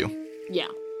needed to. Yeah.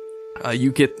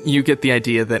 You get the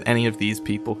idea that any of these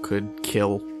people could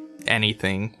kill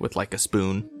anything with like a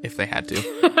spoon if they had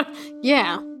to.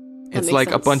 Yeah. It's like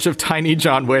sense. A bunch of tiny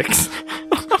John Wicks.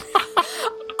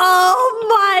 Oh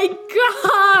my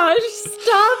gosh!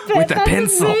 Stop it! With a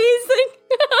pencil. Amazing.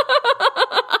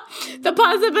 The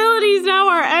possibilities now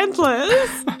are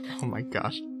endless. Oh my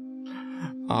gosh!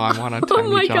 Oh, I want a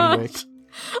tiny John Wick.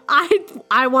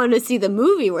 I want to see the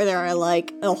movie where there are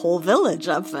like a whole village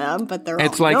of them, but they're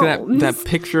it's all like gnomes. that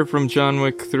picture from John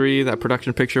Wick 3, that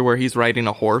production picture where he's riding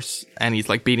a horse and he's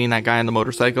like beating that guy on the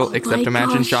motorcycle. Except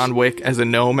imagine John Wick as a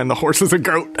gnome and the horse is a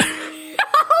goat.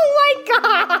 Oh my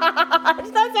gosh,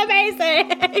 that's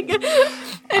amazing!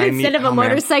 And instead of a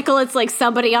motorcycle, it's like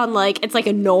somebody on it's like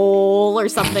a knoll or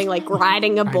something, like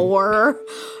riding a boar.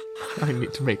 I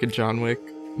need to make a John Wick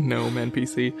gnome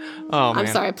NPC. Oh, man.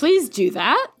 I'm sorry, please do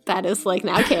that. That is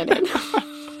now canon.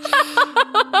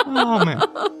 Oh, man.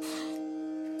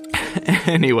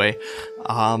 Anyway,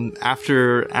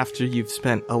 after you've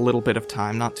spent a little bit of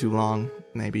time, not too long,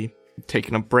 maybe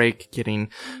taking a break, getting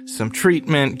some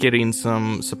treatment, getting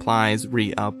some supplies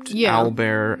re-upped,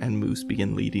 Owlbear and Moose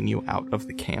begin leading you out of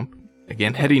the camp.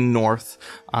 Again, heading north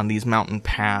on these mountain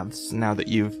paths. Now that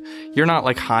you're not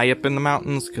like high up in the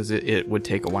mountains because it would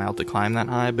take a while to climb that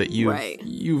high, but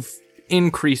you've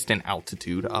increased in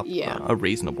altitude up a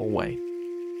reasonable way.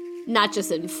 Not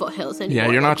just in foothills anymore.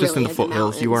 Yeah, you're not just in the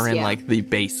foothills. You are in like the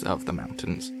base of the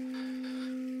mountains.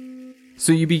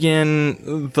 So you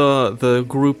begin, the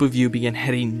group of you begin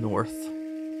heading north.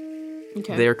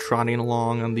 Okay. They're trotting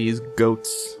along on these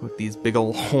goats with these big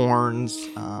old horns,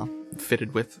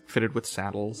 fitted with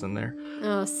saddles, and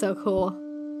they're so cool.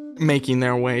 Making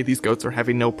their way. These goats are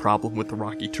having no problem with the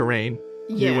rocky terrain.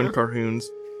 You and Carhoon's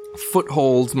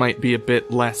footholds might be a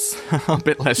bit less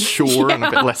sure and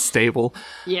a bit less stable.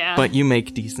 Yeah. But you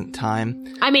make decent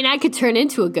time. I mean, I could turn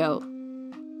into a goat.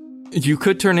 You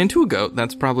could turn into a goat.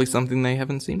 That's probably something they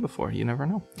haven't seen before. You never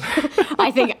know.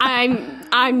 I think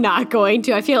I'm not going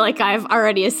to. I feel like I've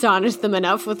already astonished them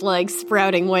enough with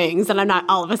sprouting wings, and I'm not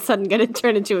all of a sudden going to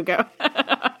turn into a goat.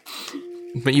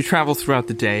 But you travel throughout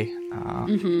the day.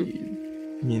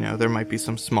 There might be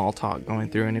some small talk going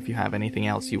through, and if you have anything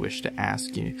else you wish to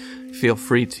ask, you feel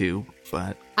free to.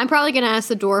 But I'm probably going to ask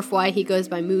the dwarf why he goes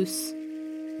by Moose.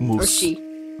 Moose. Or she.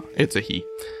 It's a he.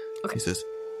 Okay. He says,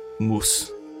 Moose.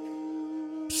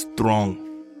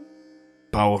 Strong,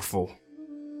 powerful,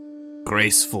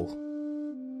 graceful,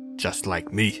 just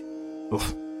like me.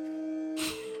 Oof.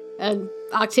 And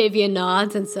Octavia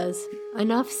nods and says,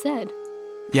 enough said.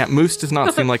 Yeah, Moose does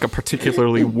not seem like a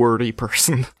particularly wordy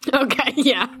person. Okay,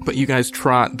 yeah. But you guys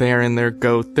trot there in their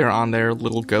goat. They're on their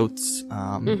little goats,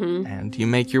 and you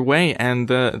make your way, and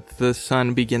the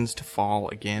sun begins to fall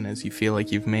again as you feel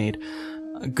like you've made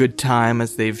a good time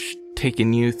as they've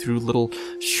taken you through little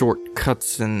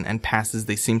shortcuts and passes.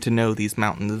 They seem to know these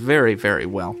mountains very, very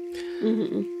well.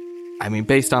 I mean,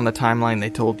 based on the timeline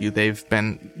they told you, they've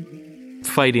been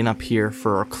fighting up here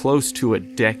for close to a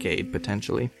decade,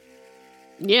 potentially.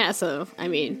 Yeah, so, I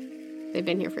mean, they've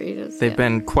been here for ages. They've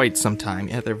been quite some time.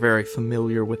 Yeah, they're very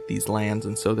familiar with these lands,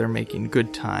 and so they're making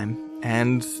good time.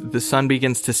 And the sun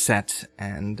begins to set,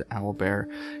 and Owlbear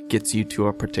gets you to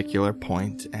a particular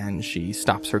point, and she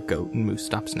stops her goat, and Moose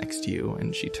stops next to you,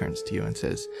 and she turns to you and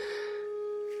says,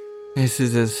 "This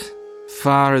is as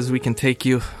far as we can take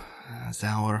you, as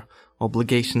our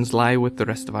obligations lie with the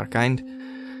rest of our kind.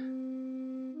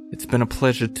 It's been a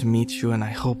pleasure to meet you, and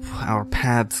I hope our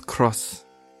paths cross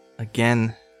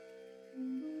again.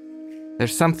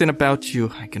 There's something about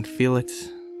you, I can feel it.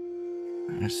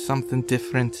 There's something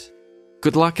different.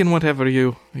 Good luck in whatever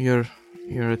you're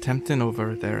attempting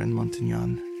over there in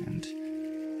Montignon, and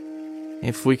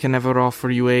if we can ever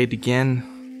offer you aid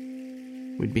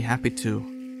again, we'd be happy to."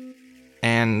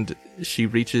 And she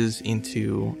reaches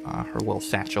into her little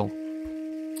satchel,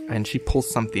 and she pulls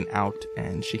something out,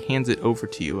 and she hands it over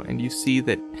to you, and you see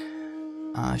that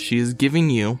she is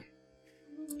giving you,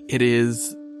 it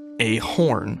is a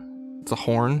horn. It's a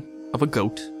horn of a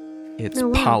goat, It's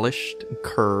polished, and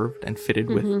curved, and fitted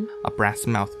with a brass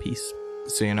mouthpiece.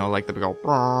 So, like the big old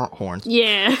horns.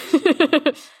 Yeah.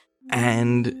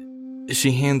 And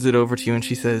she hands it over to you and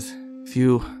she says, if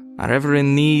you are ever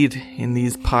in need in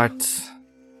these parts,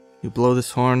 you blow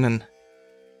this horn, and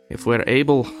if we're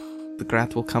able, the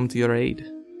Grat will come to your aid.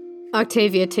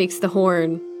 Octavia takes the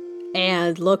horn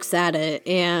and looks at it,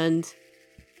 and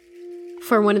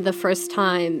for one of the first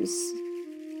times,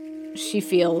 she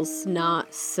feels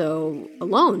not so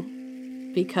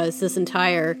alone, because this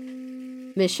entire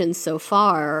mission so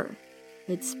far,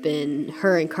 it's been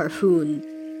her and Carhoon,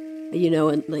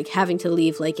 and like having to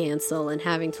leave Lake Ansel and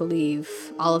having to leave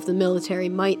all of the military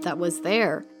might that was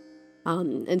there.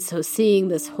 And so seeing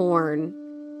this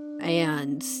horn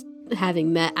and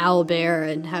having met Owlbear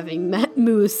and having met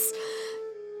Moose,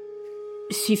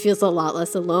 she feels a lot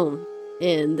less alone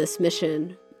in this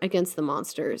mission against the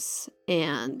monsters.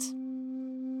 And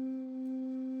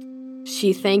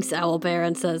she thanks Owlbear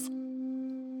and says,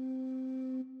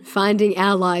 finding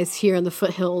allies here in the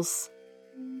foothills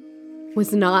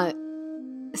was not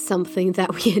something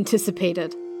that we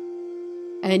anticipated.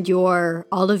 And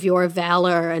all of your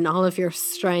valor and all of your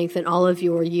strength and all of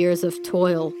your years of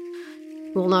toil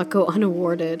will not go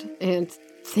unawarded. And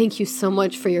thank you so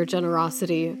much for your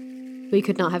generosity. We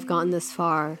could not have gotten this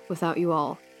far without you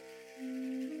all.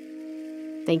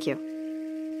 Thank you.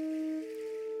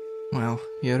 Well,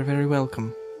 you're very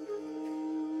welcome.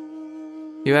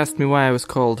 You asked me why I was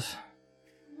called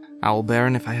Owlbear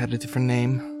and if I had a different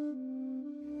name.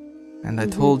 And I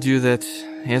told you that,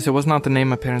 yes, it was not the name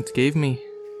my parents gave me.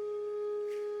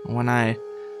 When I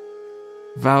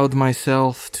vowed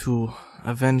myself to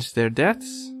avenge their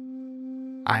deaths,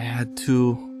 I had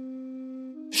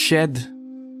to shed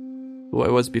who I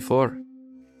was before.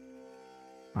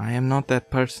 I am not that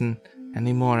person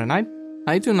anymore, and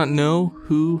I do not know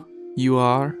who you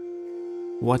are,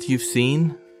 what you've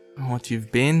seen, what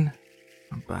you've been,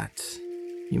 but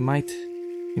you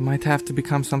might have to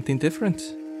become something different.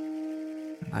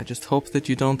 And I just hope that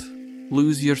you don't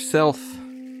lose yourself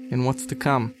in what's to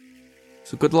come.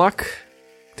 So good luck,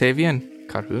 Octavia and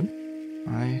Carhoon.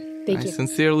 I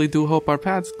sincerely do hope our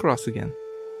paths cross again.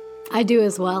 I do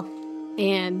as well.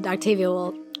 And Octavia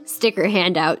will stick her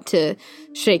hand out to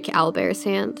shake Owlbear's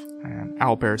hand. And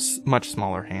Owlbear's much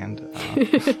smaller hand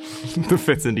that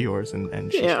fits into yours,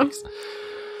 and she shakes.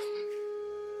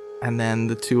 And then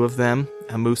the two of them,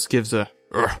 a Moose gives a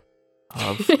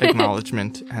of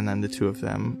acknowledgement, and then the two of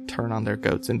them turn on their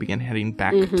goats and begin heading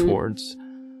back towards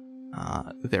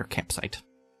their campsite.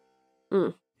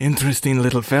 Interesting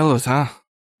little fellows, huh?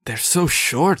 They're so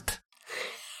short.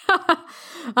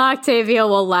 Octavia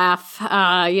will laugh.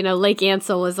 Lake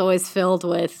Ansel was always filled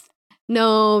with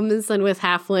gnomes and with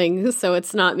halflings, so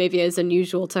it's not maybe as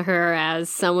unusual to her as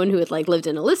someone who had lived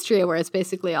in Illustria, where it's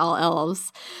basically all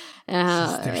elves.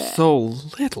 They're so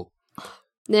little.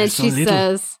 And she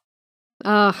says,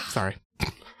 sorry.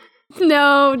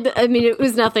 No, I mean, it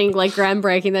was nothing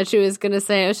groundbreaking that she was going to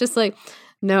say. It was just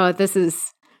no, this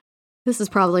is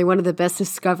probably one of the best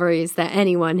discoveries that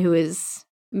anyone who is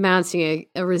mounting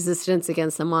a resistance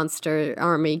against a monster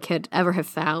army could ever have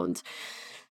found.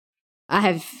 I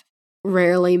have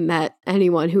rarely met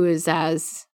anyone who is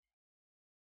as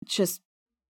just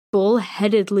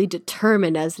bullheadedly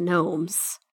determined as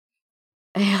gnomes.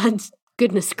 And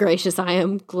goodness gracious, I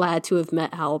am glad to have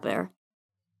met Owlbear.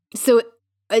 So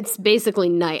it's basically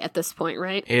night at this point,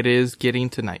 right? It is getting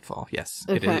to nightfall, yes.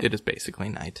 Okay. It is basically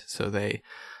night. So they...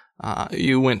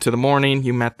 you went to the morning,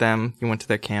 you met them, you went to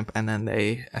their camp, and then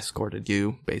they escorted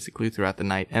you basically throughout the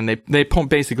night. And they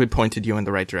basically pointed you in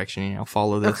the right direction,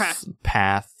 follow this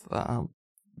path,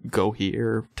 go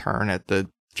here, turn at the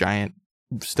giant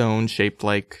stone shaped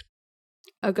like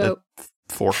a goat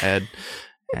forehead,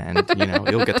 and,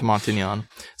 you'll get to Montignon.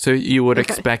 So you would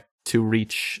expect to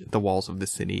reach the walls of the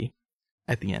city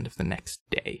at the end of the next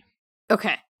day.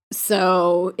 Okay.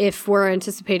 So if we're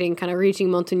anticipating kind of reaching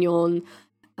Montignon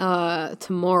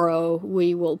tomorrow,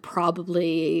 we will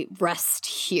probably rest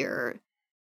here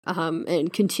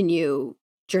and continue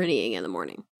journeying in the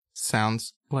morning.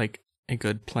 Sounds like a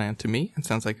good plan to me, and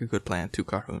sounds like a good plan to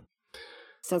Carhoon.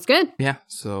 Sounds good. Yeah,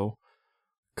 so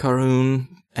Carhoon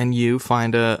and you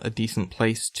find a decent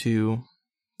place to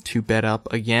bed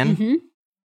up again,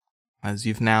 as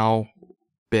you've now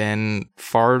been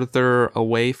farther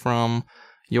away from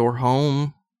your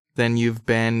home than you've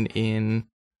been in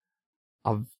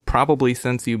probably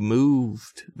since you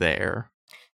moved there.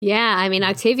 Yeah, I mean,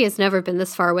 Octavia's never been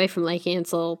this far away from Lake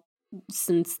Ansel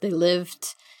since they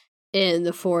lived in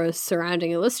the forest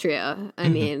surrounding Illustria. I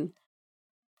mean,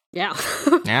 yeah.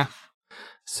 Yeah.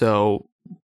 So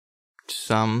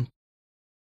some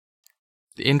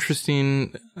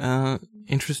interesting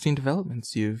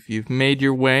developments. You've made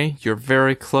your way. You're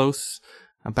very close.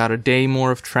 About a day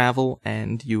more of travel,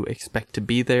 and you expect to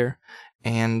be there.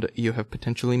 And you have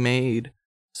potentially made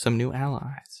some new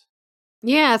allies.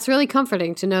 Yeah, it's really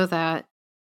comforting to know that.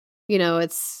 You know,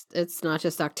 it's not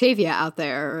just Octavia out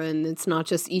there, and it's not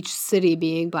just each city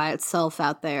being by itself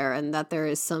out there, and that there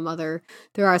are some other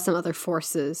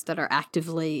forces that are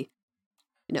actively,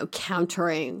 you know,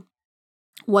 countering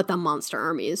what the monster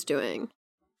army is doing.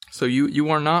 So you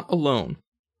are not alone.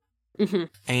 Mm-hmm.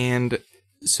 And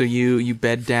so you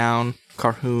bed down.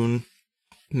 Carhoon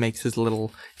makes his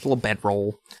little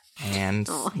bedroll, and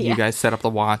you guys set up the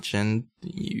watch, and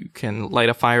you can light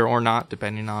a fire or not,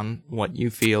 depending on what you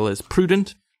feel is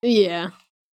prudent. Yeah.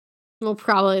 We'll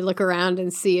probably look around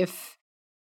and see if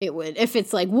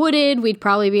it's like wooded, we'd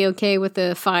probably be okay with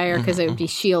the fire because it would be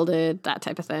shielded, that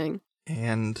type of thing.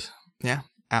 And yeah,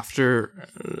 after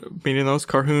meeting those,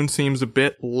 Carhoon seems a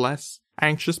bit less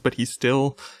anxious, but he's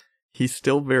still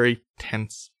very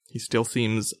tense. He still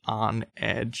seems on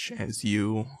edge as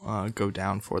you go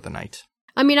down for the night.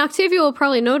 I mean, Octavia will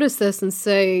probably notice this and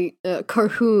say,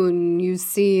 Carhoon, you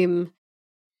seem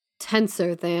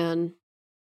tenser than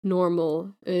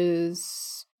normal.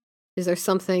 Is there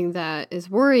something that is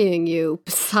worrying you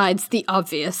besides the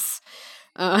obvious?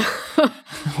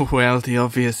 Well, the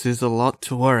obvious is a lot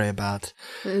to worry about.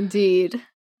 Indeed.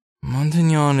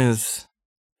 Montignon is...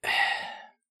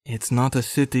 It's not a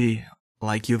city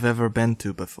like you've ever been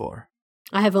to before.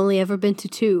 I have only ever been to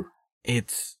 2.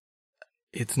 It's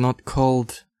not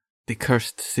called the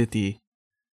Cursed City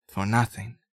for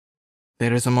nothing.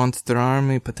 There is a monster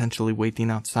army potentially waiting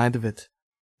outside of it,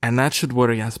 and that should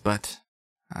worry us, but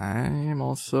I am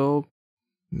also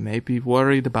maybe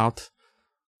worried about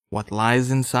what lies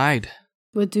inside.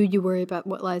 What do you worry about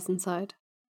what lies inside?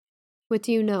 What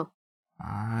do you know?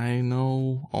 I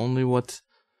know only what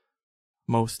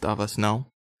most of us know.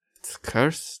 It's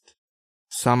cursed.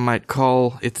 Some might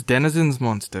call its denizens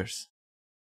monsters.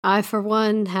 I, for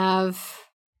one, have,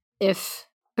 if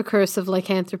the curse of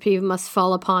lycanthropy must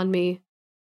fall upon me,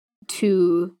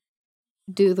 to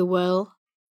do the will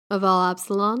of Al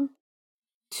Absalon,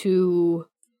 to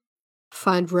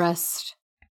find rest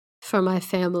for my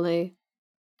family,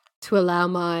 to allow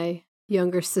my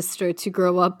younger sister to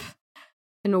grow up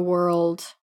in a world,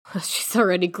 she's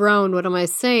already grown, what am I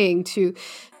saying, to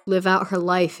live out her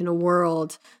life in a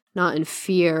world not in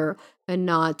fear and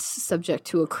not subject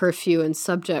to a curfew and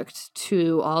subject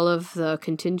to all of the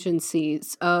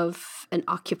contingencies of an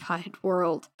occupied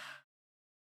world.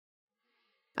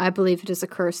 I believe it is a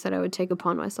curse that I would take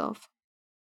upon myself.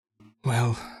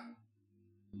 Well,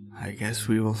 I guess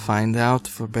we will find out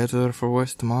for better or for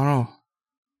worse tomorrow.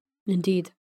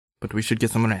 Indeed. But we should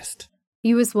get some rest.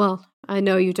 You as well. I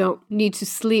know you don't need to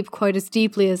sleep quite as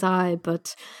deeply as I,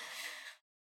 but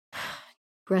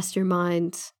rest your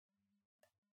mind.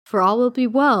 For all will be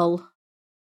well,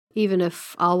 even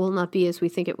if all will not be as we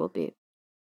think it will be.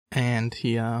 And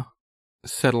he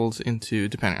settles into,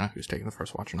 depending on who's taking the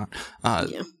first watch or not,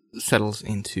 settles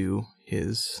into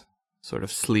his sort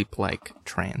of sleep-like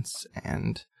trance.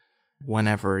 And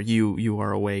whenever you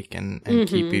are awake and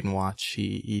keeping watch,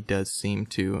 he does seem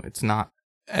to, it's not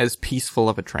as peaceful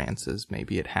of a trance as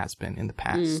maybe it has been in the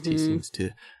past. He seems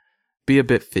to be a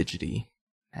bit fidgety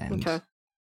and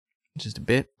just a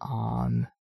bit on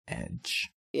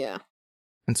edge. Yeah.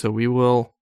 And so we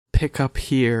will pick up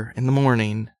here in the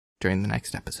morning during the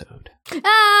next episode.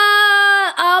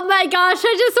 Oh my gosh,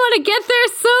 I just want to get there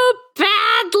so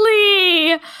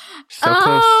badly. So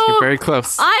close. You're very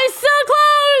close. I'm so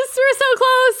close. We're so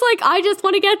close. Like, I just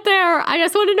want to get there. I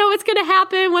just want to know what's going to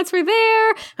happen once we're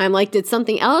there. I'm like, did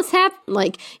something else happen?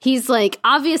 Like, he's like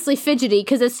obviously fidgety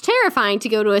because it's terrifying to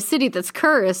go to a city that's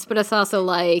cursed, but it's also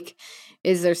like,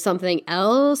 is there something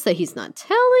else that he's not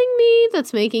telling me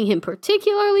that's making him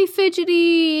particularly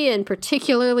fidgety and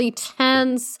particularly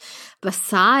tense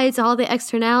besides all the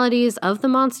externalities of the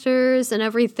monsters and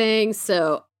everything?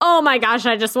 So, oh my gosh,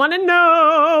 I just want to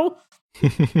know.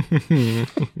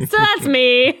 So that's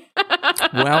me.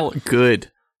 Well,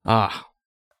 good.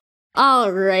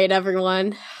 All right,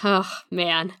 everyone. Oh,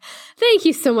 man. Thank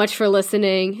you so much for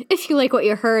listening. If you like what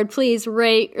you heard, please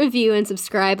rate, review, and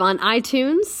subscribe on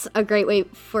iTunes. A great way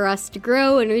for us to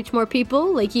grow and reach more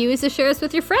people like you is to share us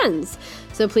with your friends.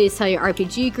 So please tell your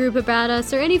RPG group about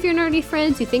us or any of your nerdy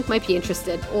friends you think might be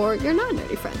interested, or your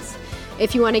non-nerdy friends.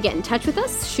 If you want to get in touch with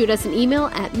us, shoot us an email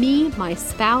at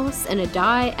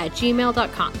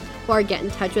me-my-spouse-and-a-die@gmail.com, or get in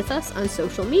touch with us on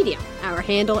social media. Our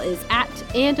handle is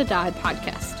 @andadie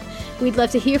podcast. We'd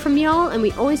love to hear from y'all, and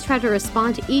we always try to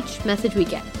respond to each message we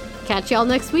get. Catch y'all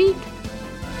next week.